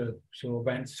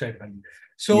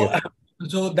 So, yeah.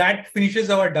 So that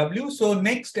finishes our W. So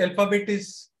next alphabet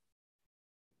is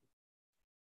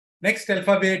X.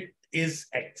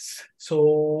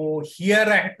 So here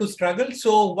I had to struggle.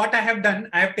 So what I have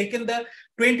done, I have taken the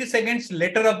 20 seconds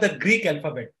letter of the Greek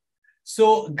alphabet.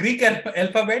 So Greek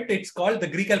alphabet, the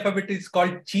Greek alphabet is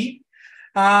called Chi.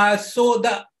 So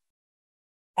the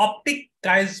optic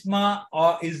chiasma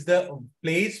is the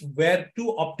place where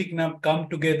two optic nerves come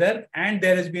together, and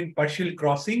there has been partial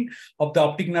crossing of the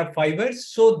optic nerve fibers.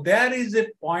 So there is a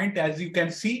point, as you can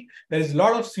see, there is a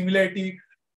lot of similarity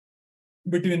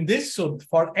between this. So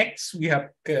for X, we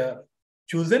have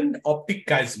chosen optic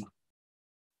chiasma.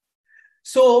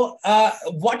 So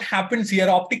what happens here?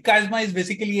 Optic chiasma is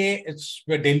basically it's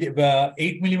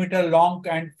 8 millimeter long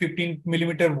and 15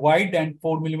 millimeter wide and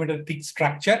 4 millimeter thick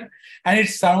structure, and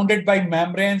it's surrounded by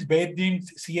membranes bathed in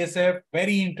CSF.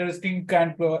 Very interesting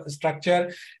kind of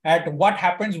structure. At what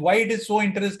happens? Why it is so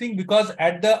interesting? Because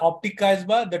at the optic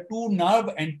chiasma, the two nerve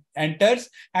enters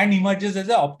and emerges as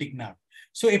an optic nerve.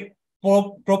 So a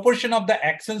proportion of the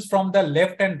axons from the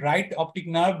left and right optic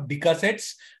nerve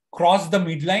decussets, cross the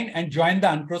midline and join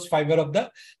the uncrossed fiber of the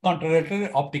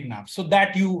contralateral optic nerve. So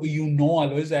that you know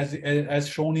always, as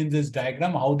shown in this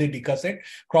diagram, how they decussate,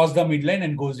 cross the midline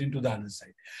and goes into the other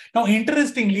side. Now,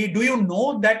 interestingly, do you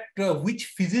know that which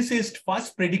physicist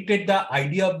first predicted the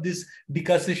idea of this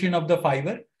decussation of the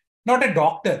fiber? Not a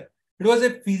doctor. It was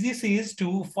a physicist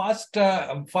who first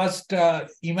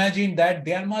imagined that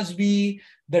there must be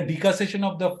the decussation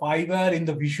of the fiber in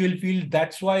the visual field.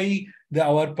 That's why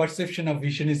our perception of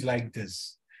vision is like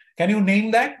this. Can you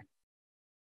name that?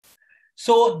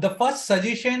 So the first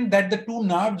suggestion that the two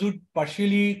nerves would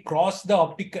partially cross the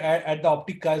optic at the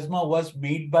optic chiasma was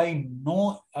made by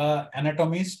no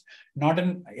anatomist, not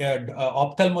an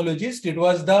ophthalmologist. It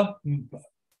was the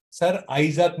Sir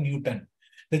Isaac Newton.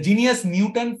 The genius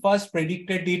Newton first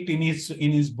predicted it in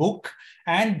his book,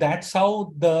 and that's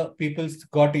how the people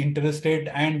got interested,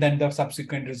 and then the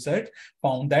subsequent research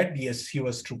found that yes, he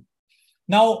was true.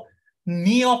 Now,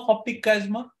 knee of optic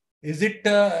chiasma, is it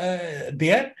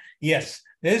there? Yes.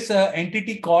 There's an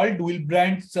entity called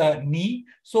Willebrand's knee.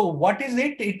 So what is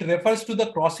it? It refers to the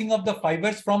crossing of the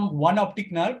fibers from one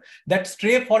optic nerve that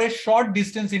stray for a short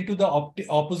distance into the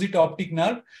opposite optic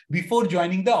nerve before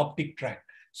joining the optic tract.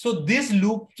 So this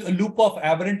loop of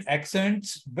aberrant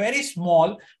accents, very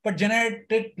small, but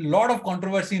generated a lot of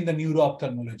controversy in the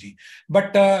neuro-ophthalmology.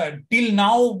 But till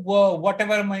now,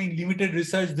 whatever my limited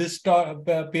research, this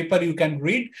paper you can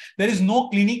read, there is no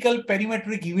clinical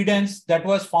perimetric evidence that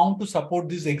was found to support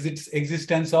this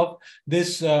existence of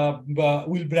this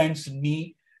Willebrand's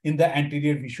knee in the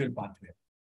anterior visual pathway.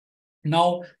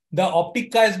 Now, the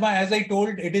optic chiasma, as I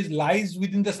told, it lies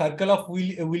within the circle of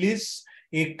Willis,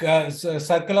 a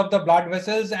circle of the blood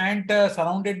vessels, and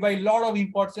surrounded by a lot of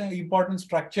important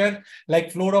structure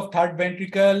like floor of third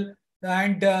ventricle,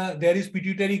 and there is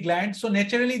pituitary gland. So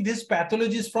naturally, these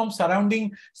pathologies from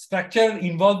surrounding structure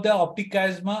involve the optic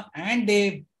chiasma, and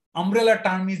a umbrella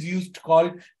term is used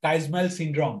called chiasmal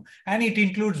syndrome, and it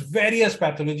includes various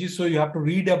pathologies. So you have to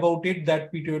read about it, that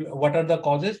what are the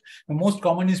causes. The most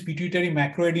common is pituitary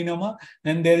macroadenoma,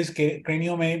 then there is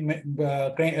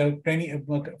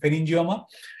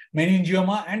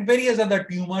meningioma, and various other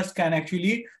tumors can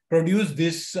actually produce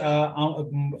this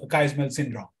chiasmal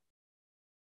syndrome.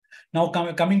 Now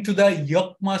coming to the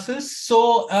yuck muscles.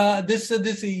 So this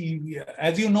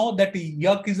as you know, that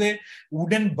yuck is a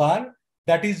wooden bar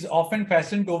that is often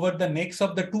fastened over the necks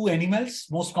of the two animals,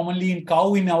 most commonly in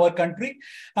cow in our country.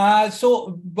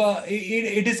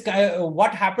 It is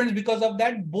what happens because of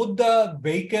that, both the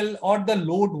vehicle or the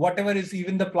load, whatever is,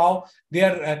 even the plow they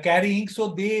are carrying, so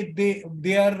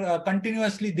they are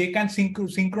continuously, they can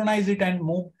synchronize it and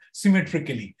move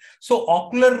symmetrically. So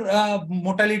ocular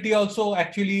motility also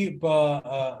actually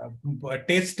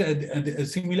test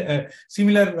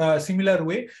similar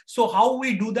way. So how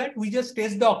we do that? We just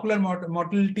test the ocular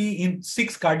motility in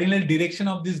 6 cardinal direction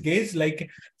of this gaze. Like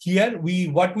here,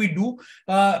 what we do,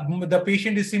 the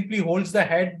patient is simply holds the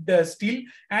head still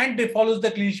and follows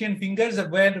the clinician fingers,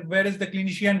 whereas the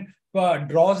clinician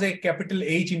draws a capital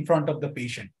H in front of the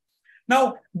patient.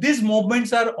 Now, these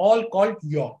movements are all called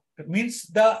yaw. Means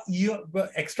the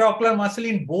extraocular muscle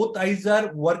in both eyes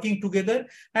are working together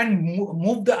and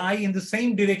move the eye in the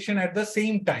same direction at the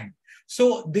same time.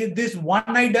 So this one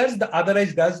eye does, the other eye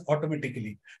does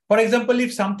automatically. For example,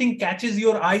 if something catches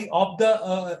your eye off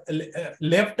the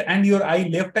left and your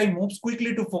left eye moves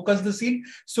quickly to focus the scene,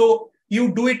 so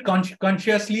you do it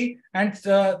consciously, and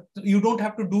you don't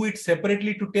have to do it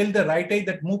separately to tell the right eye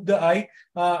that move the eye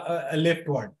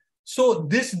leftward. So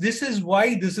this is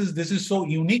why this is so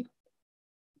unique.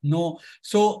 No,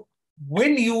 so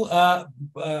when you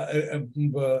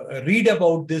read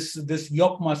about this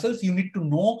yaw muscles, you need to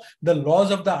know the laws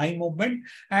of the eye movement,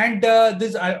 and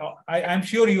I'm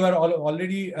sure you are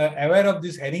already aware of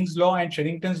this Herring's law and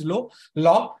Sherrington's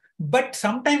law. But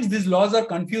sometimes these laws are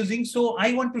confusing. So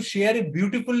I want to share a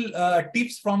beautiful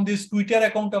tips from this Twitter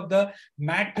account of the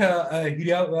Matt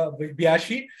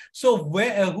Biashi. So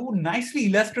who nicely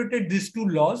illustrated these two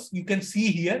laws, you can see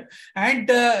here, and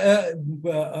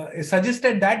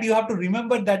suggested that you have to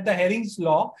remember that the Herring's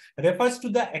law refers to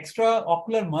the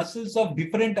extraocular muscles of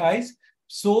different eyes.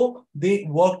 So they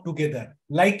work together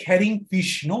like herring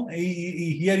fish. No,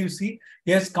 here you see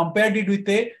he has compared it with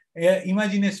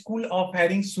imagine a school of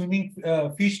herrings swimming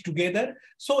fish together.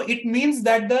 So it means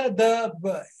that the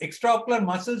extraocular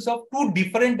muscles of two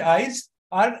different eyes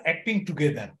are acting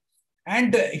together.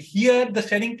 And here the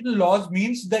Sherrington laws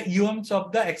means the EMs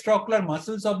of the extraocular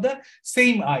muscles of the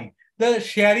same eye. The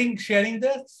sharing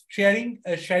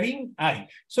eye.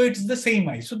 So it's the same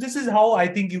eye. So this is how I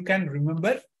think you can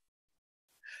remember.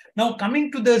 Now,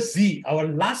 coming to the Z, our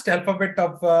last alphabet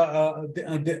of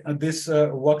this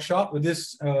workshop,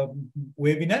 this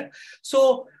webinar.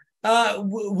 So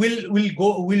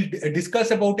we'll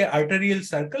discuss about an arterial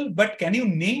circle. But can you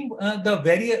name the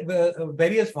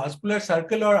various vascular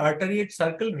circle or arterial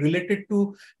circle related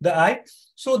to the eye?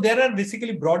 So there are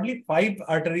basically broadly 5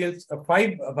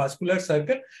 vascular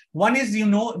circle. One is,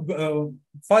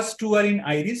 first 2 are in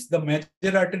iris, the major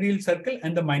arterial circle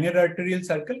and the minor arterial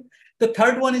circle. The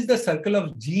third one is the circle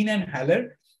of Jean and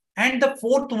Haller. And the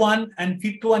fourth one and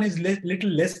fifth one is little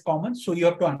less common. So you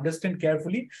have to understand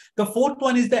carefully. The fourth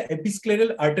one is the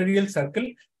episcleral arterial circle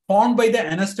formed by the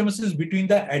anastomosis between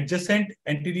the adjacent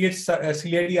anterior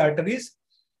ciliary arteries.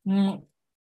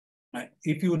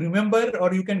 If you remember,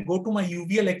 or you can go to my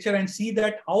UVA lecture and see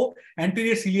that how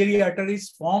anterior ciliary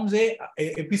arteries forms a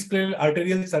episcleral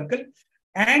arterial circle,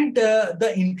 and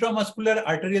the intramuscular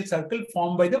arterial circle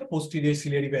formed by the posterior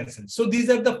ciliary vessels. So these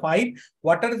are the five.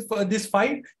 What are these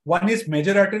five? One is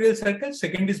major arterial circle,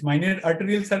 second is minor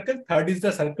arterial circle, third is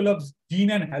the circle of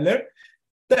Jean and Haller.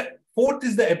 The fourth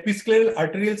is the episcleral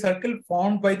arterial circle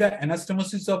formed by the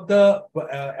anastomosis of the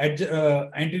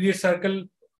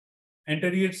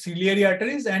anterior ciliary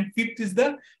arteries, and fifth is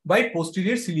the by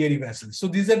posterior ciliary vessels. So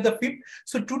these are the fifth.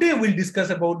 So today we'll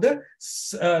discuss about the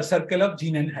circle of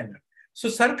Jean and Haller. So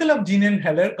circle of Jean and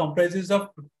Haller comprises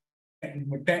of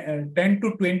 10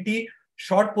 to 20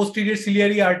 short posterior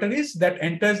ciliary arteries that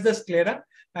enters the sclera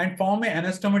and form an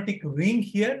anastomotic ring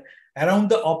here around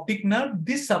the optic nerve.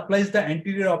 This supplies the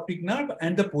anterior optic nerve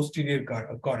and the posterior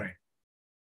choroid.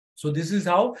 So this is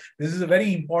how, this is a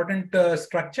very important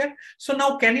structure. So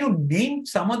now can you name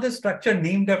some other structure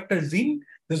named after Jean?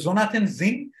 The Jonathan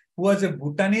Jean, who was a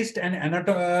botanist and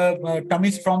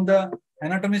anatomist from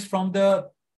the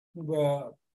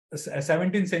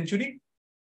 17th century.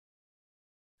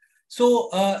 So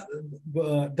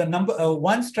the number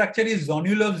one structure is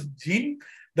zonule of Jean,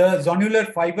 the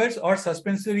zonular fibers or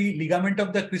suspensory ligament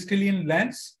of the crystalline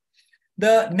lens.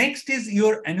 The next is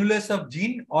your annulus of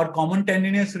Jean or common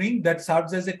tendinous ring that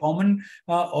serves as a common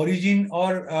origin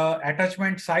or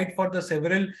attachment site for the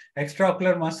several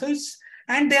extraocular muscles.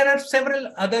 And there are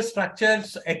several other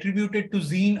structures attributed to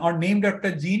Jean or named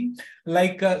after Jean,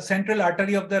 like central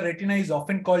artery of the retina is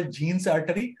often called Jean's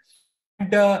artery.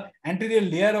 The anterior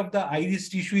layer of the iris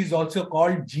tissue is also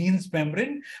called Jean's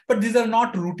membrane, but these are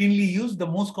not routinely used. The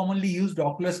most commonly used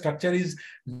ocular structure is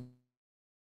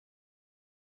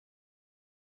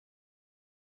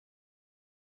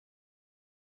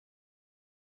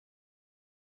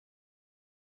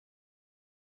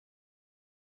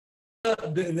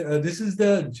this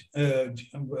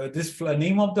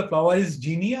name of the flower is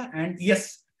Genia, and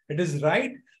yes, it is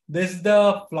right. This is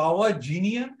the flower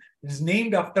Genia. It is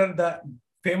named after the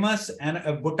famous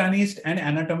botanist and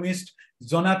anatomist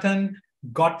Jonathan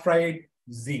Gottfried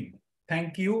Jean.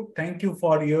 Thank you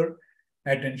for your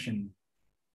attention.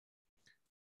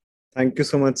 Thank you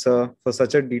so much, sir, for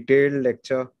such a detailed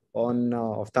lecture on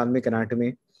ophthalmic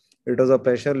anatomy. It was a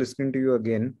pleasure listening to you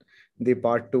again, the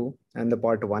part 2 and the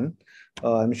part 1.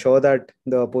 I'm sure that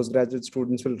the postgraduate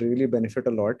students will really benefit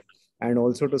a lot, and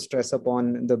also to stress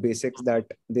upon the basics that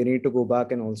they need to go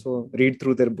back and also read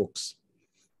through their books.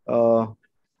 Before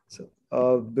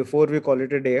we call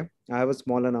it a day, I have a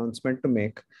small announcement to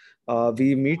make.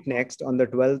 We meet next on the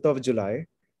 12th of July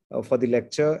for the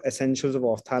lecture Essentials of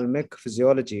Ophthalmic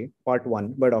Physiology, Part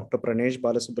 1 by Dr. Pranesh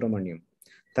Balasubramaniam.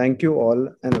 Thank you all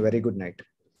and a very good night.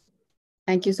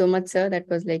 Thank you so much, sir. That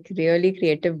was like really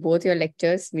creative, both your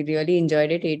lectures. We really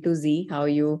enjoyed it, A to Z, how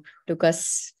you took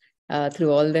us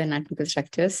through all the anatomical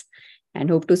structures, and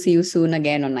hope to see you soon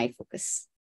again on iFocus.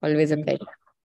 Always a pleasure.